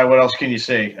 RPI, what else can you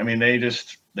say? I mean, they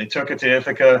took it to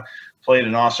Ithaca, played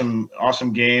an awesome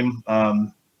game.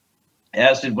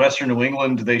 As did Western New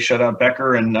England. They shut out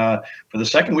Becker, and for the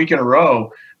second week in a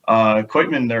row,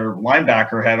 Quitman, their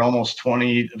linebacker, had almost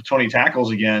 20 tackles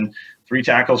again, 3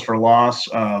 tackles for loss.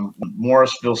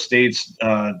 Morrisville State's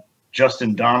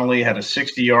Justin Donnelly had a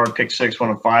 60-yard pick six,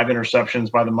 one of 5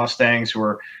 interceptions by the Mustangs, who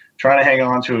were trying to hang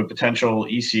on to a potential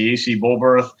ECAC bowl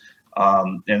berth.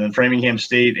 And then Framingham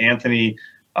State, Anthony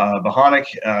Bahonic,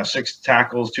 6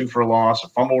 tackles, 2 for loss, a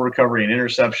fumble recovery, and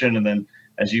interception. And then,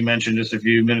 as you mentioned just a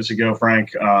few minutes ago,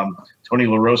 Frank, Tony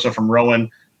LaRosa from Rowan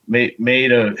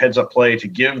made a heads-up play to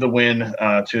give the win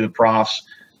to the Profs.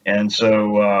 And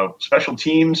so special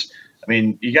teams, I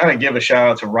mean, you got to give a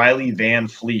shout-out to Riley Van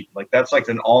Fleet. Like, that's like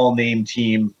an all-name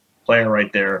team player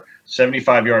right there.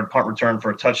 75-yard punt return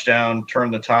for a touchdown,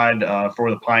 turned the tide for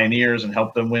the Pioneers and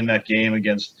helped them win that game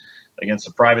against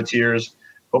the Privateers.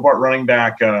 Hobart running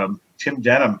back Tim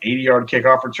Denham, 80-yard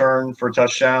kickoff return for a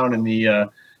touchdown in the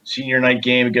senior night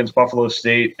game against Buffalo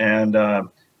State. And,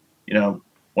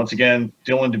 once again,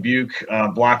 Dylan Dubuque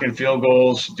blocking field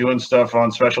goals, doing stuff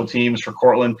on special teams for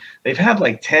Cortland. They've had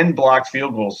like 10 blocked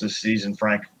field goals this season,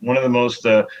 Frank. One of the most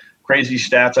crazy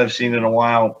stats I've seen in a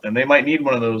while, and they might need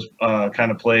one of those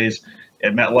kind of plays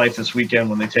at MetLife this weekend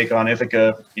when they take on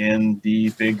Ithaca in the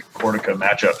big Cortica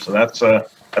matchup. So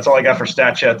that's all I got for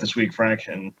Stat Chat this week, Frank,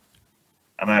 and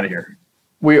I'm out of here.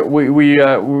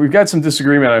 We've got some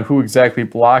disagreement on who exactly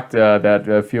blocked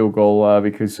that field goal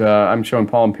because I'm showing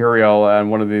Paul Imperial on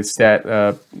one of the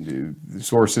stat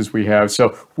sources we have. So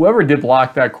whoever did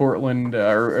block that Cortland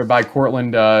or by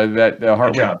Cortland that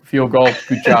Hartwick field goal,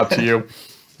 good job to you.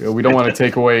 We don't want to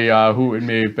take away who it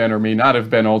may have been or may not have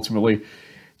been ultimately.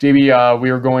 JB, we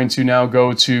are going to now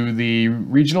go to the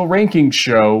regional rankings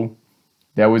show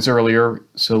that was earlier,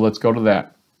 so let's go to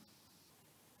that.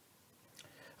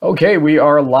 Okay, we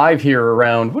are live here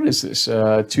around, what is this,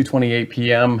 2:28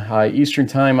 p.m. Eastern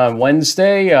Time on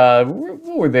Wednesday.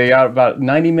 What were they out about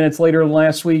 90 minutes later than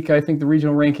last week? I think the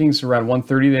regional rankings around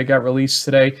 1:30 they got released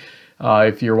today.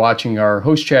 If you're watching our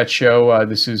host chat show,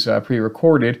 this is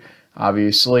pre-recorded,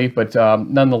 obviously, but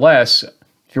nonetheless,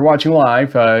 if you're watching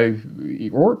live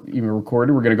or even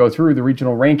recorded, we're going to go through the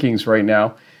regional rankings right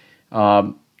now,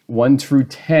 1 through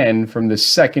 10 from the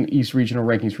second East Regional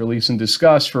Rankings release and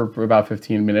discuss for about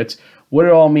 15 minutes what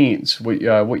it all means, what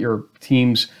your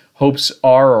team's hopes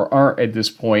are or aren't at this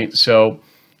point. So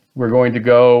we're going to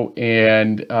go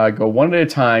and go one at a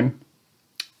time.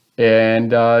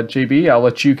 And JB, I'll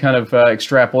let you kind of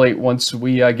extrapolate once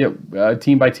we get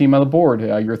team by team on the board,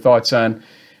 your thoughts on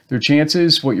their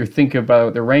chances, what you're thinking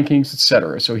about their rankings,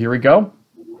 etc. So here we go.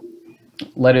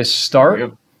 Let us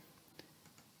start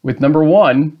with number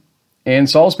 1. And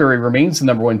Salisbury remains the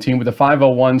number 1 team with a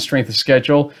 501 strength of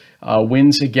schedule,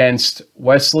 wins against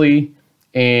Wesley,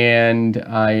 and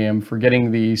I am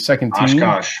forgetting the second team.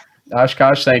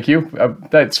 Oshkosh, thank you.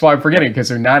 That's why I'm forgetting, because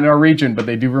they're not in our region, but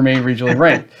they do remain regionally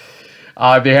ranked.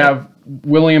 They have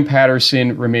William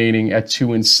Patterson remaining at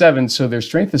 2-7, so their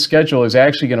strength of schedule is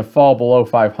actually going to fall below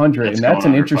 500, and that's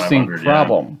an interesting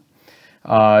problem.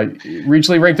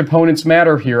 Regionally ranked opponents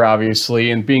matter here, obviously,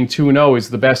 and being 2-0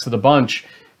 is the best of the bunch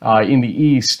in the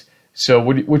East. So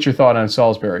what's your thought on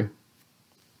Salisbury?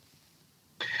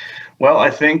 Well, I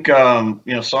think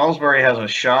Salisbury has a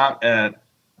shot at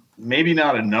maybe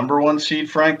not a number 1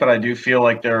 seed, Frank, but I do feel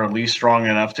like they're at least strong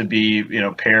enough to be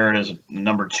paired as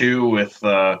number 2 with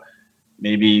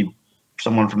maybe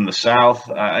someone from the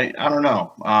South. I don't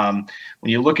know.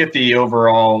 When you look at the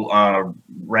overall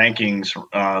rankings,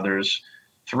 there's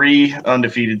 3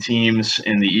 undefeated teams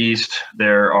in the East.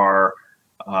 There are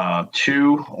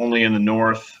 2 only in the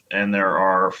North, and there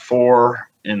are 4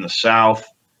 in the South,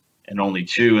 and only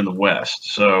 2 in the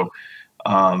West. So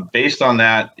based on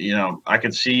that, I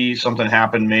could see something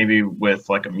happen maybe with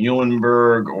like a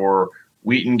Muhlenberg or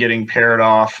Wheaton getting paired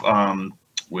off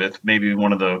with maybe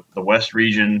one of the West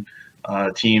region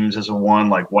teams as a 1,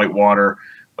 like Whitewater.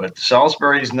 But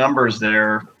Salisbury's numbers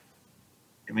there,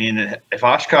 I mean, if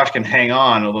Oshkosh can hang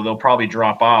on, although they'll probably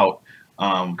drop out,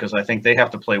 because I think they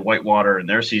have to play Whitewater in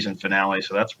their season finale,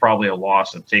 so that's probably a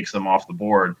loss that takes them off the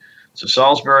board. So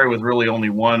Salisbury with really only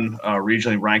 1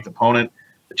 regionally ranked opponent,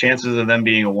 the chances of them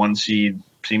being a 1 seed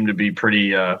seem to be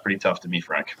pretty tough to me,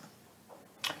 Frank.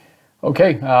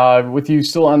 Okay, with you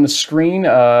still on the screen,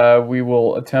 we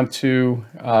will attempt to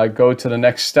go to the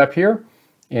next step here,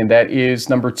 and that is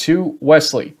number 2,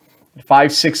 Wesley.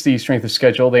 560 strength of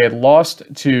schedule. They had lost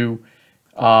to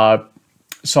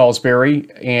Salisbury,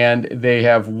 and they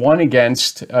have won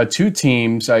against 2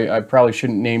 teams. I probably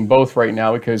shouldn't name both right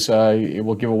now because it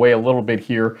will give away a little bit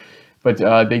here, but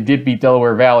they did beat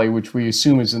Delaware Valley, which we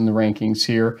assume is in the rankings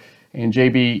here. And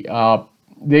JB,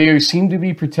 they seem to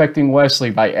be protecting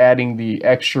Wesley by adding the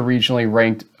extra regionally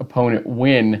ranked opponent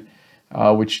win,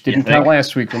 which didn't count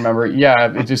last week, remember?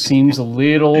 Yeah, it just seems a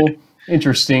little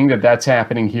interesting that that's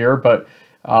happening here, but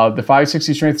the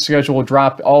 560 strength of schedule will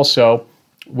drop also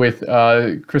with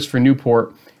Christopher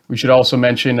Newport. We should also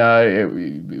mention,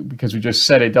 because we just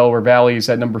said it, Delaware Valley is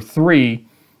at number 3,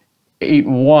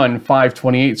 8-1,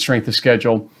 528 strength of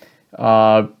schedule,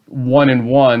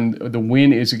 1-1. The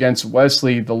win is against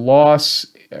Wesley. The loss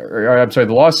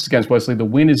is against Wesley. The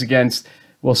win is against,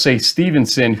 we'll say,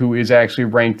 Stevenson, who is actually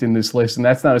ranked in this list, and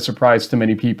that's not a surprise to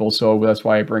many people, so that's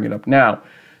why I bring it up now.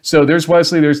 So there's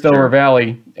Wesley, there's Delaware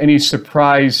Valley. Any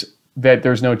surprise that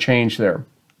there's no change there?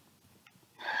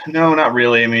 No, not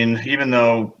really. I mean, even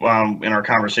though in our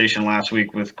conversation last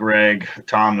week with Greg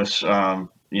Thomas, the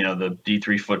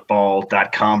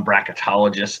D3Football.com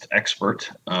bracketologist expert,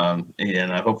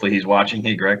 and hopefully he's watching.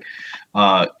 Hey, Greg.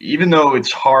 Even though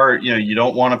it's hard, you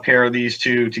don't want to pair these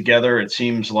 2 together. It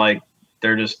seems like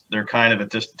they're kind of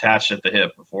just attached at the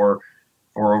hip before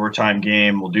overtime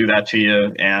game. Will do that to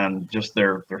you, and just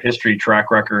their history,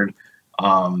 track record.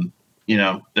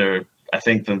 I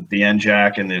think the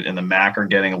NJAC and the MAC are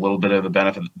getting a little bit of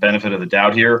the benefit of the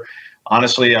doubt here.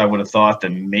 Honestly, I would have thought that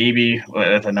maybe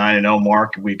at the 9-0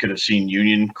 mark, we could have seen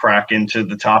Union crack into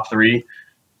the top 3.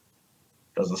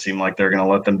 Doesn't seem like they're going to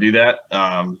let them do that.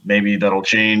 Maybe that'll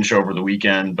change over the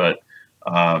weekend, but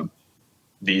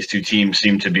these two teams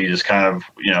seem to be just kind of,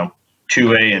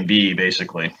 2A and B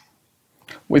basically.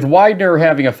 With Widener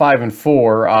having a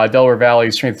 5-4, Delaware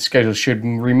Valley's strength of schedule should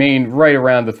remain right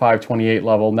around the 528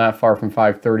 level, not far from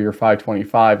 530 or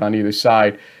 525 on either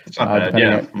side. It's not bad,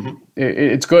 yeah.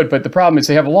 It's good, but the problem is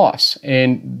they have a loss,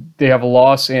 and they have a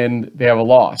loss, and they have a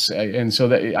loss. And so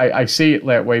I see it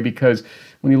that way because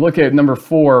when you look at number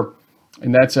 4,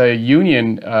 and that's a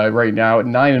Union right now at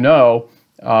 9-0,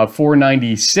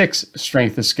 496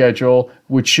 strength of schedule,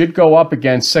 which should go up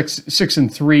against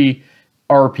 6-3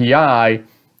 RPI,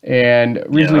 and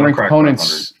regionally ranked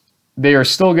opponents, they are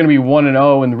still going to be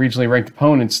 1-0 in the regionally ranked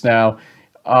opponents now.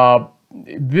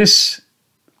 This,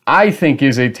 I think,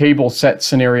 is a table set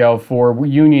scenario for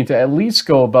Union to at least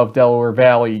go above Delaware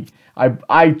Valley.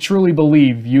 I truly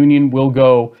believe Union will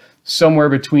go somewhere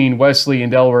between Wesley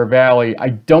and Delaware Valley. I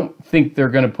don't think they're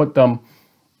going to put them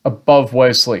above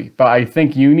Wesley, but I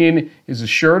think Union is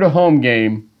assured a home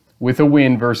game with a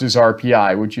win versus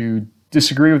RPI. Would you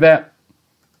disagree with that?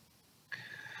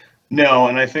 No,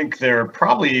 and I think they're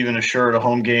probably even assured a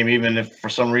home game, even if for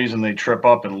some reason they trip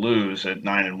up and lose at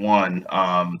 9-1.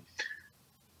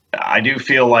 I do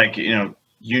feel like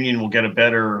Union will get a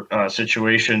better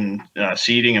situation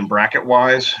seeding and bracket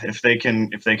wise if they can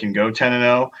go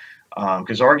 10-0.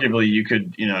 Because arguably you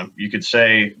could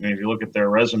say, if you look at their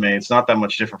resume, it's not that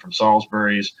much different from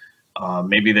Salisbury's.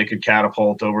 Maybe they could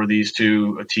catapult over these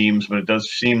two teams, but it does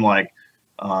seem like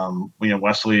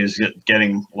Wesley is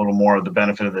getting a little more of the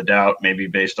benefit of the doubt, maybe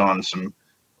based on some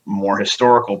more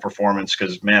historical performance.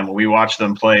 Because, man, when we watched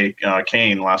them play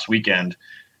Kane last weekend,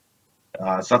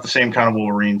 it's not the same kind of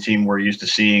Wolverine team we're used to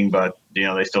seeing, but,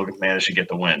 they still managed to get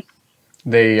the win.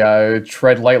 They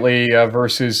tread lightly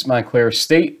versus Montclair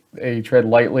State. They tread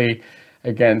lightly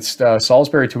against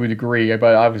Salisbury to a degree,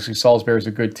 but obviously Salisbury is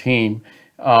a good team.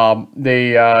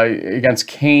 They against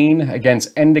Kane,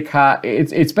 against Endicott.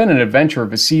 It's been an adventure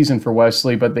of a season for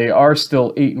Wesley, but they are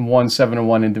still 8-1,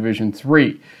 7-1 in Division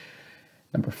III.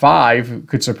 Number 5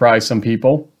 could surprise some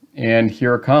people, and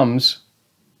here it comes,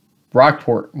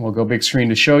 Brockport. We'll go big screen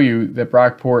to show you that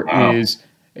Brockport is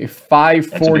a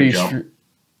 540.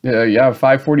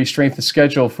 540 strength of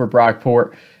schedule for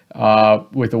Brockport.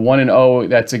 With a 1-0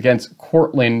 that's against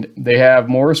Cortland. They have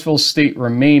Morrisville State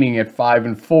remaining at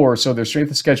 5-4, so their strength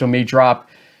of schedule may drop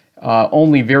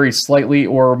only very slightly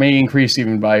or may increase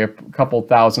even by a couple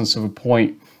thousandths of a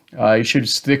point. You should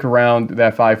stick around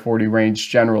that 540 range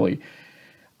generally.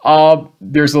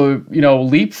 There's a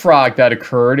leapfrog that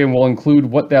occurred, and we'll include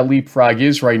what that leapfrog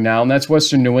is right now, and that's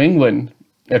Western New England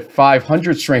at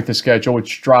 500 strength of schedule,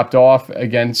 which dropped off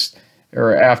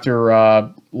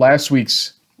after last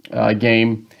week's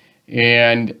game,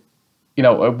 and a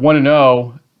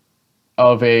 1-0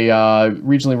 of a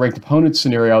regionally ranked opponent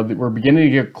scenario that we're beginning to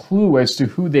get a clue as to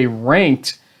who they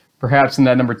ranked perhaps in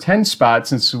that number 10 spot,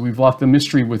 since we've left the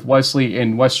mystery with Wesley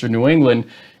and Western New England,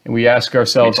 and we ask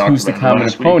ourselves who's the common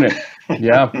opponent.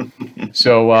 Yeah.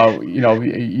 So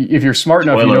if you're smart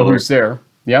enough, you know who's there.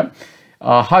 Yep.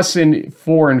 Husson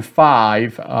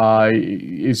 4-5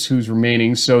 is who's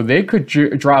remaining, so they could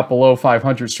drop below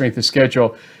 500 strength of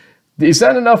schedule. Is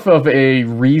that enough of a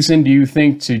reason, do you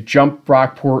think, to jump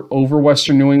Brockport over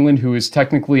Western New England, who is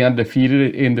technically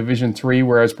undefeated in Division III,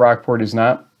 whereas Brockport is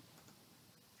not?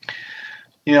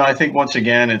 I think once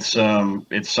again it's some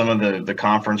of the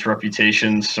conference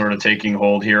reputations sort of taking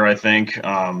hold here. I think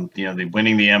the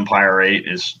winning the Empire 8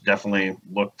 is definitely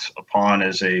looked upon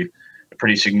as a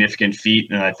pretty significant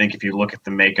feat, and I think if you look at the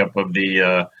makeup of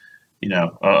the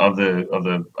of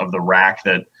the rack,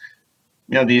 that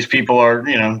these people are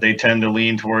they tend to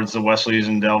lean towards the Wesleys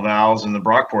and Del Vals and the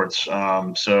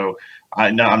Brockports. So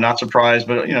I'm not surprised,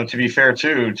 but to be fair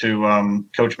too to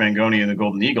Coach Mangoni and the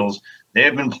Golden Eagles, they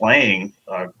have been playing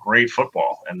great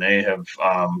football, and they have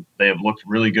looked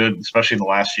really good, especially in the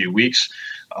last few weeks,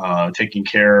 taking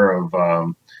care of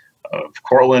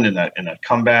Cortland in that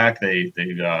comeback. They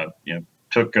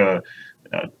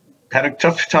had a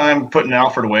tough time putting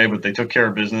Alfred away, but they took care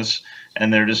of business,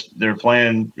 and they're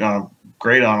playing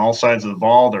great on all sides of the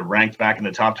ball. They're ranked back in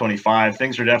the top 25.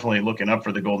 Things are definitely looking up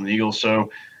for the Golden Eagles.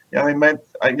 So yeah, they might.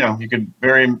 You could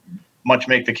very much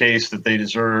make the case that they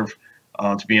deserve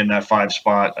to be in that 5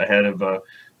 spot ahead of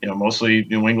mostly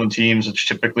New England teams that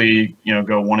typically,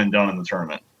 go one and done in the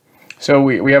tournament. So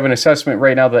we have an assessment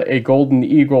right now that a golden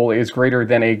eagle is greater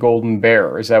than a golden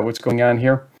bear. Is that what's going on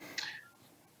here?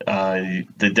 They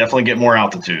definitely get more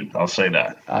altitude. I'll say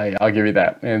that. I'll give you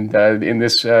that. And in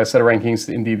this set of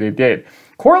rankings, indeed they did.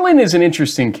 Cortland is an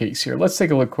interesting case here. Let's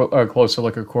take a closer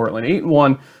look at Cortland.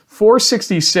 8-1,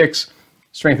 466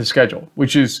 strength of schedule,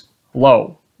 which is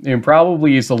low. And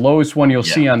probably is the lowest one you'll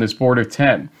see on this board of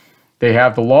 10. They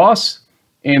have the loss,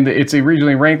 and it's a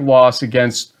regionally ranked loss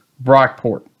against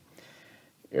Brockport.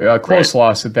 A close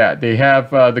loss at that. They have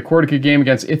the Cortica game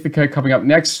against Ithaca coming up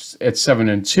next at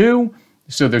 7-2.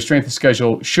 So their strength of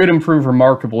schedule should improve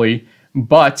remarkably,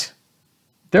 but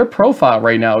their profile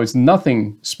right now is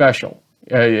nothing special.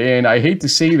 And I hate to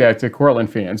say that to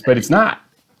Cortland fans, but it's not.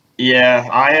 Yeah,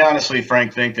 I honestly,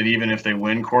 Frank, think that even if they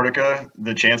win Cortica,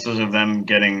 the chances of them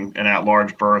getting an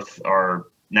at-large berth are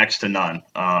next to none.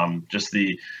 Just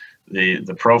the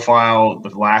profile, the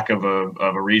lack of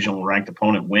a regional ranked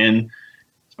opponent win,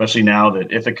 especially now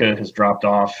that Ithaca has dropped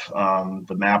off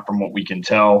the map from what we can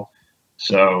tell.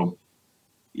 So,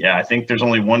 yeah, I think there's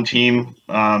only one team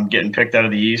getting picked out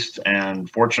of the East, and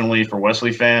fortunately for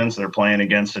Wesley fans, they're playing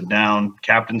against a down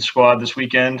captain squad this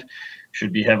weekend.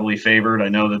 Should be heavily favored. I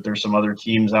know that there's some other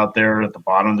teams out there at the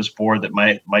bottom of this board that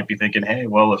might be thinking, hey,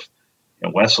 well, if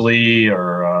Wesley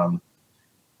or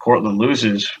Cortland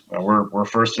loses, we're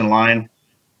first in line.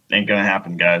 Ain't gonna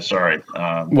happen, guys. Sorry.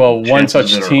 Well, one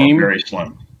such team, very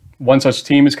slim. One such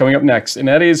team is coming up next, and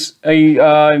that is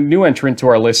a new entrant to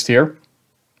our list here.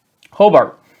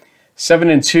 Hobart,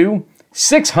 7-2,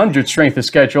 600 strength of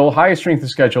schedule, highest strength of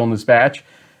schedule in this batch.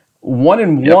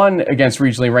 1-1 against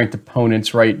regionally ranked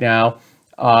opponents right now.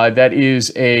 That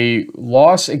is a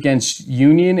loss against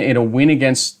Union and a win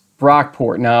against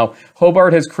Brockport. Now,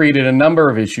 Hobart has created a number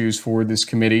of issues for this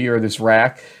committee or this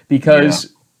rack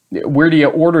because where do you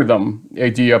order them?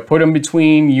 Do you put them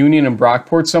between Union and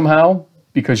Brockport somehow?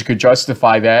 Because you could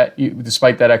justify that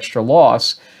despite that extra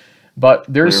loss. But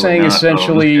they're saying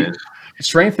essentially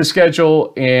strength of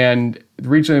schedule and the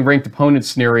regionally ranked opponent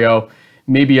scenario,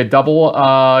 maybe a double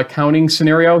counting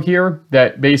scenario here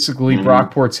that basically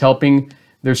Brockport's helping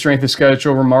their strength of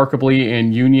schedule remarkably,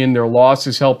 and Union, their loss,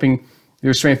 is helping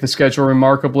their strength of schedule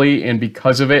remarkably, and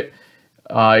because of it,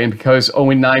 and because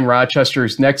 0-9 Rochester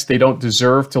is next, they don't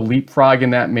deserve to leapfrog in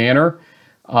that manner.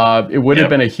 It would have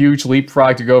been a huge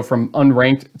leapfrog to go from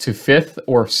unranked to 5th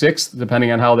or 6th,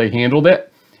 depending on how they handled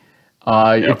it.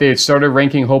 If they had started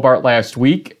ranking Hobart last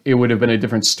week, it would have been a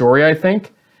different story, I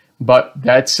think. But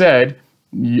that said,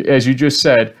 as you just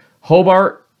said,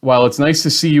 Hobart, while it's nice to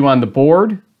see you on the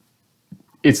board,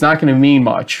 it's not going to mean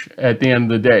much at the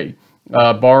end of the day,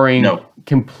 barring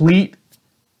complete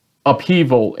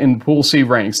upheaval in Pool C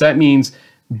ranks. That means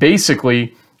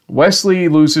basically Wesley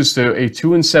loses to a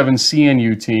 2-7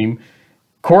 CNU team.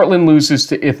 Cortland loses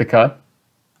to Ithaca.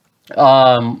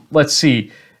 Let's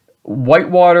see.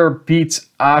 Whitewater beats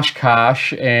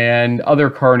Oshkosh, and other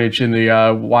carnage in the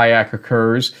WIAC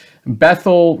occurs.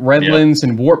 Bethel, Redlands,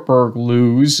 and Wartburg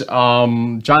lose.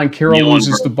 John Carroll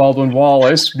loses to Baldwin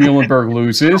Wallace. Muhlenberg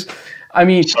loses. I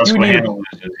mean, Susquehanna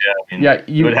loses.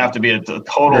 It would have to be a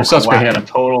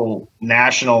total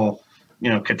national,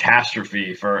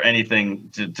 catastrophe for anything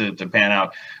to pan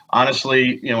out.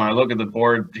 Honestly, when I look at the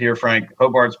board here, Frank,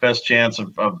 Hobart's best chance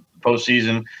of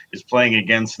postseason is playing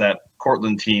against that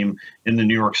Cortland team in the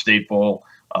New York State Bowl.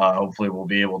 Hopefully we'll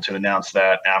be able to announce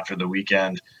that after the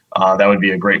weekend. That would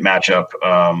be a great matchup,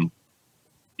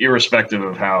 irrespective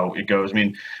of how it goes. I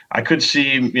mean, I could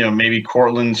see, maybe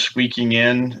Cortland squeaking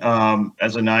in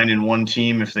as a 9-1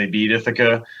 team if they beat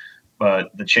Ithaca,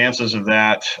 but the chances of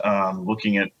that,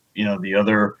 looking at,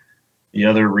 the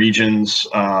other regions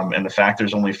and the fact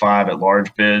there's only 5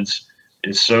 at-large bids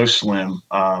is so slim.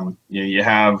 You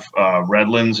have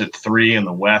Redlands at 3 in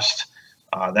the West.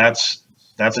 That's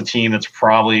a team that's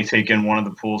probably taken one of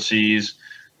the Pool Cs.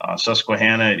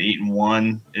 Susquehanna at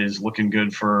 8-1 is looking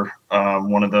good for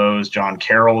one of those. John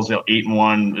Carroll's at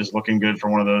 8-1 is looking good for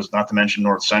one of those. Not to mention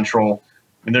North Central.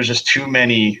 I mean, there's just too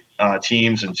many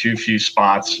teams and too few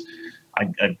spots.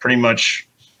 I pretty much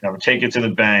would take it to the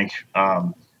bank.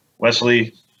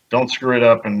 Wesley, don't screw it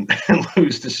up and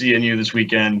lose to CNU this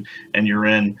weekend, and you're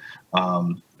in.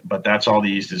 But that's all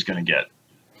the East is going to get.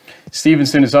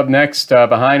 Stevenson is up next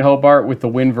behind Hobart with the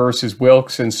win versus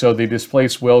Wilkes, and so they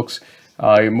displaced Wilkes.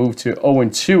 Moved to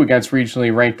 0-2 against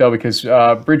regionally ranked, though, because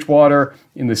Bridgewater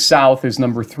in the South is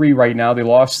number 3 right now. They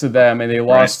lost to them, and they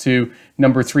lost to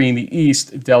number 3 in the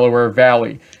East, Delaware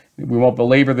Valley. We won't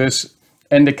belabor this.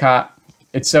 Endicott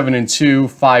at 7-2,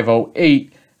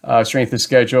 508. strength of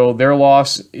schedule. Their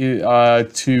loss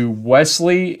to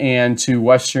Wesley and to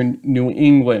Western New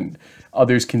England.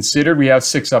 Others considered. We have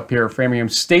 6 up here. Framingham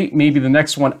State, maybe the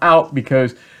next one out,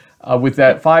 because with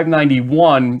that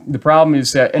 591, the problem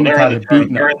is that Endicott have beaten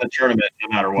them. They're in the tournament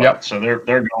no matter what. Yep. So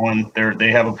they're going.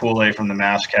 They have a Pool A from the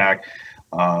MASCAC.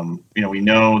 We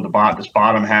know this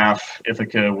bottom half,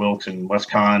 Ithaca, Wilkes, and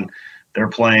WestCon, they're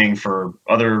playing for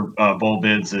other bowl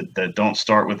bids that don't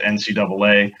start with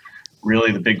NCAA.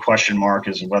 Really, the big question mark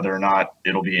is whether or not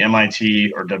it'll be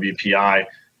MIT or WPI.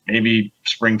 Maybe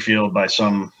Springfield by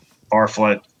some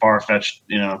far-fetched,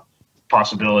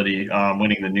 possibility,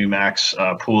 winning the New Max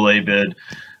Pool A bid.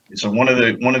 So one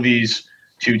of these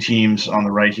 2 teams on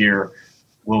the right here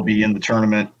will be in the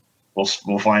tournament.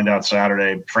 We'll find out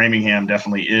Saturday. Framingham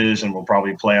definitely is, and will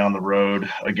probably play on the road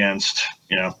against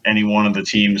any one of the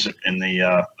teams in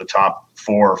the top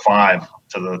 4 or 5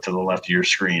 to the left of your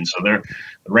screen. So the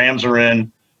Rams are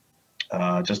in.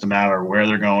 Just a matter of where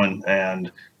they're going, and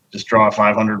just draw a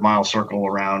 500-mile circle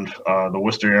around the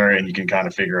Worcester area, and you can kind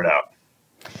of figure it out.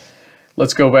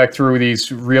 Let's go back through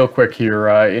these real quick here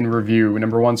in review.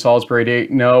 Number 1, Salisbury at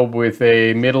 8-0 with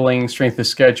a middling strength of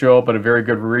schedule, but a very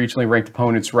good regionally ranked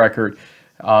opponent's record.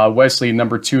 Wesley,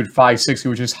 number 2 at 560,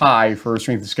 which is high for a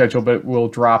strength of schedule, but will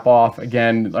drop off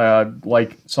again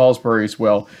like Salisbury's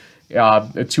will. A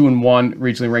 2-1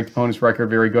 regionally ranked opponent's record,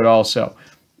 very good also.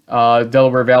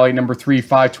 Delaware Valley, number 3,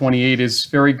 528 is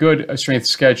very good. A strength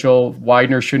schedule.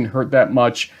 Widener shouldn't hurt that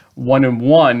much.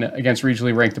 1-1 against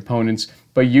regionally ranked opponents.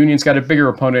 But Union's got a bigger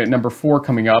opponent at number 4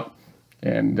 coming up.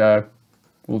 And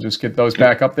we'll just get those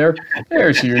back up there.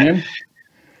 There's Union.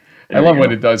 I love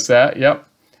when it does that. Yep.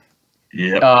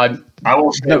 Yep. I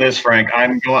will say this, Frank.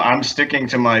 I'm sticking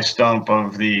to my stump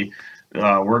of the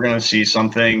we're going to see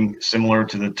something similar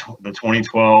to the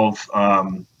 2012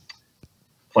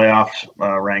 playoff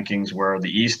rankings where the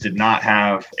East did not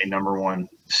have a number 1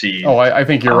 seed. Oh, I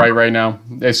think you're right now.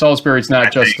 Salisbury's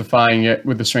not justifying it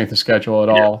with the strength of schedule at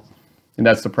all. And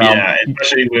that's the problem. Yeah,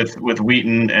 especially with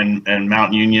Wheaton and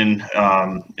Mount Union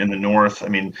in the north. I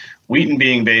mean, Wheaton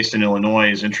being based in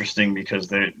Illinois is interesting because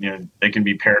they can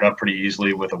be paired up pretty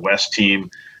easily with a West team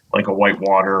like a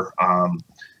Whitewater.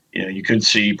 You could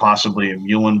see possibly a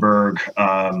Muhlenberg,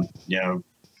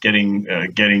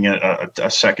 getting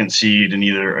a second seed in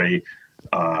either a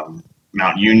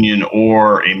Mount Union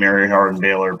or a Mary Hardin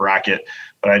Baylor bracket.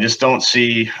 But I just don't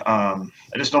see the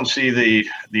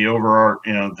overall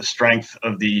the strength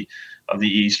of the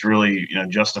East really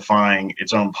justifying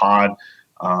its own pod.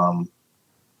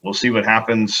 We'll see what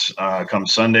happens come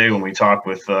Sunday when we talk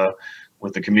with the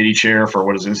committee chair for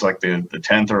what is this, like the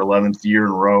 10th or 11th year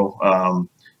in a row.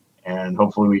 And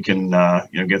hopefully we can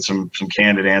get some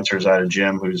candid answers out of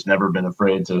Jim, who's never been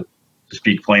afraid to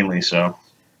speak plainly. So.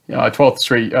 12th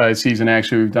straight season,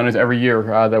 actually. We've done it every year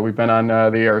that we've been on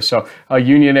the air. So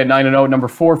Union at 9-0, number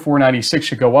 4, 496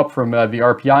 should go up from the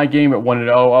RPI game at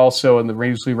 1-0 also in the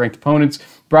regionally ranked opponents.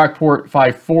 Brockport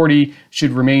 540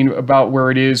 should remain about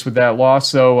where it is with that loss,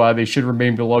 so they should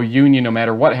remain below Union no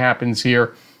matter what happens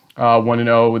here.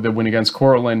 1-0 with the win against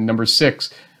Cortland. Number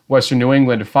 6, Western New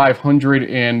England at 500,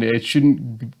 and it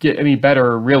shouldn't get any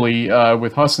better really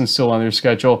with Husson still on their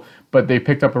schedule. But they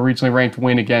picked up a regionally ranked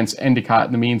win against Endicott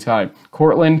in the meantime.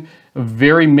 Cortland, a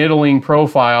very middling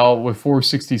profile with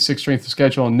 466 strength of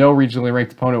schedule and no regionally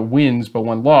ranked opponent wins, but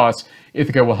 1 loss.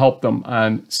 Ithaca will help them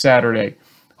on Saturday.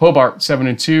 Hobart,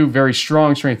 7-2, very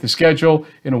strong strength of schedule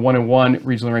in a 1-1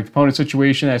 regionally ranked opponent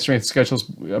situation. That strength of schedule is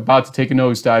about to take a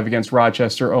nosedive against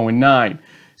Rochester, 0-9.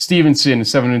 Stevenson,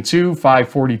 7-2,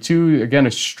 542, again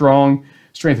a strong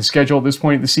strength of schedule at this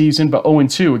point of the season, but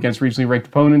 0-2 against regionally ranked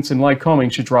opponents, and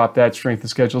Lycoming should drop that strength of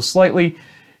schedule slightly.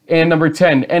 And number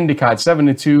 10, Endicott,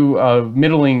 7-2,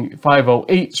 middling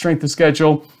 508 strength of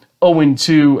schedule,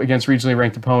 0-2 against regionally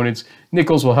ranked opponents.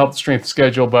 Nichols will help the strength of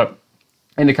schedule, but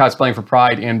Endicott's playing for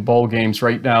pride and bowl games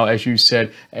right now, as you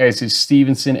said, as is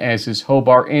Stevenson, as is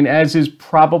Hobart, and as is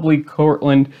probably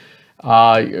Cortland.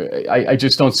 I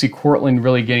just don't see Cortland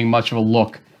really getting much of a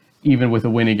look, even with a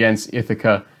win against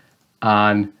Ithaca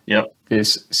on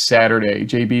this Saturday.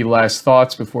 JB, last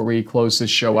thoughts before we close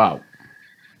this show out?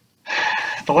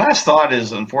 The last thought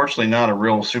is unfortunately not a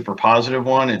real super positive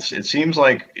one. It seems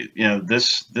like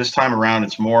this time around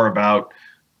it's more about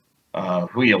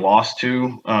who you lost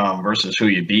to versus who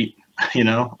you beat.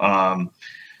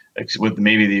 With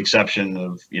maybe the exception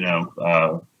of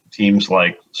teams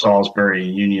like Salisbury,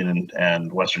 Union,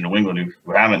 and Western New England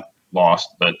who haven't lost,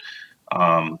 but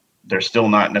they're still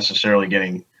not necessarily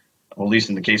getting. Well, at least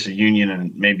in the case of Union,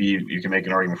 and maybe you can make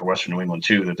an argument for Western New England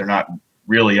too, that they're not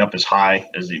really up as high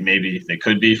as maybe they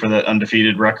could be for the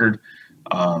undefeated record.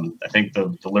 I think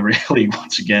the Liberty League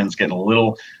once again is getting a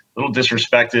little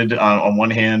disrespected on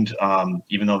one hand,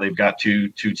 even though they've got two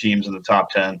teams in the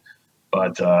top 10.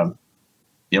 But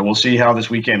we'll see how this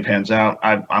weekend pans out.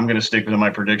 I'm going to stick with my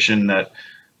prediction that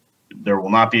there will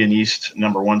not be an East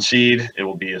 #1 seed. It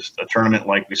will be a tournament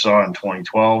like we saw in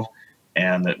 2012,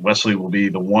 and that Wesley will be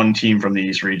the one team from the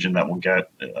East region that will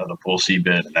get the Pool C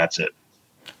bid, and that's it.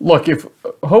 Look, if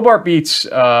Hobart beats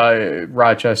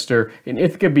Rochester and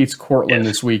Ithaca beats Cortland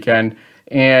this weekend,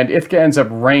 and Ithaca ends up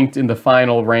ranked in the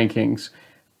final rankings,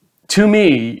 to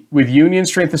me, with Union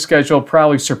strength of schedule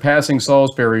probably surpassing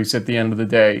Salisbury's at the end of the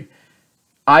day,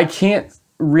 I can't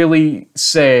really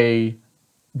say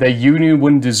that Union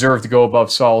wouldn't deserve to go above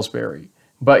Salisbury.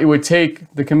 But it would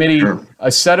take the committee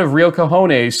a set of real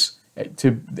cojones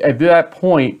to, at that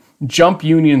point, jump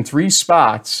Union 3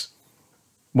 spots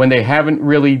when they haven't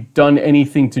really done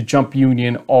anything to jump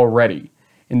Union already.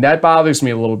 And that bothers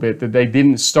me a little bit that they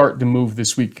didn't start to move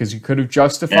this week, because you could have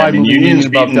justified moving Union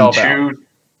above Delval.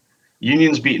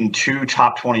 Union's beaten 2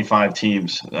 top 25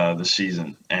 teams this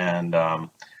season, and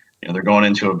they're going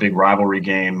into a big rivalry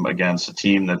game against a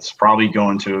team that's probably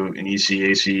going to an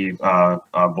ECAC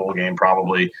bowl game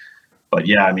probably. But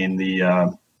yeah, I mean,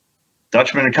 the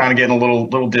Dutchmen are kind of getting a little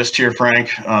dissed here,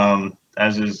 Frank,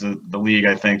 as is the league,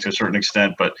 I think, to a certain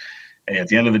extent. But hey, at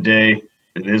the end of the day,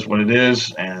 it is what it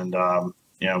is, and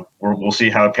we'll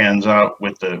see how it pans out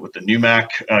with the new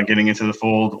MAC getting into the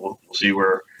fold. We'll see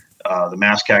where the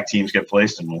MASCAC teams get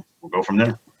placed, and we'll go from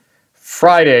there.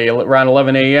 Friday around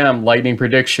 11 a.m. Lightning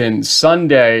predictions.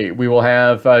 Sunday we will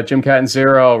have Jim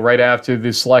Catanzaro right after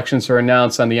the selections are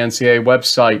announced on the NCAA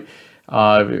website.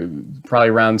 Probably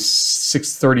around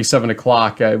 6:30, 7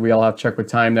 o'clock. We'll have to check what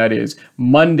time that is.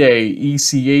 Monday,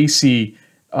 ECAC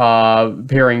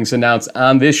pairings announced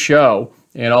on this show,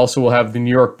 and also we'll have the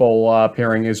New York Bowl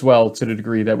pairing as well, to the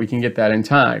degree that we can get that in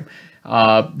time.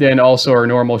 Then also our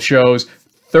normal shows.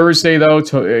 Thursday, though,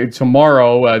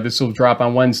 tomorrow, this will drop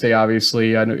on Wednesday,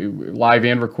 obviously, live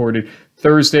and recorded.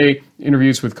 Thursday,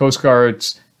 interviews with Coast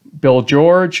Guard's Bill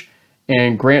George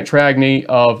and Grant Tragney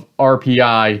of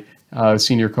RPI,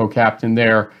 senior co-captain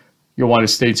there. You'll want to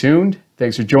stay tuned.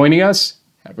 Thanks for joining us.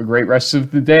 Have a great rest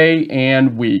of the day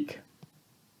and week.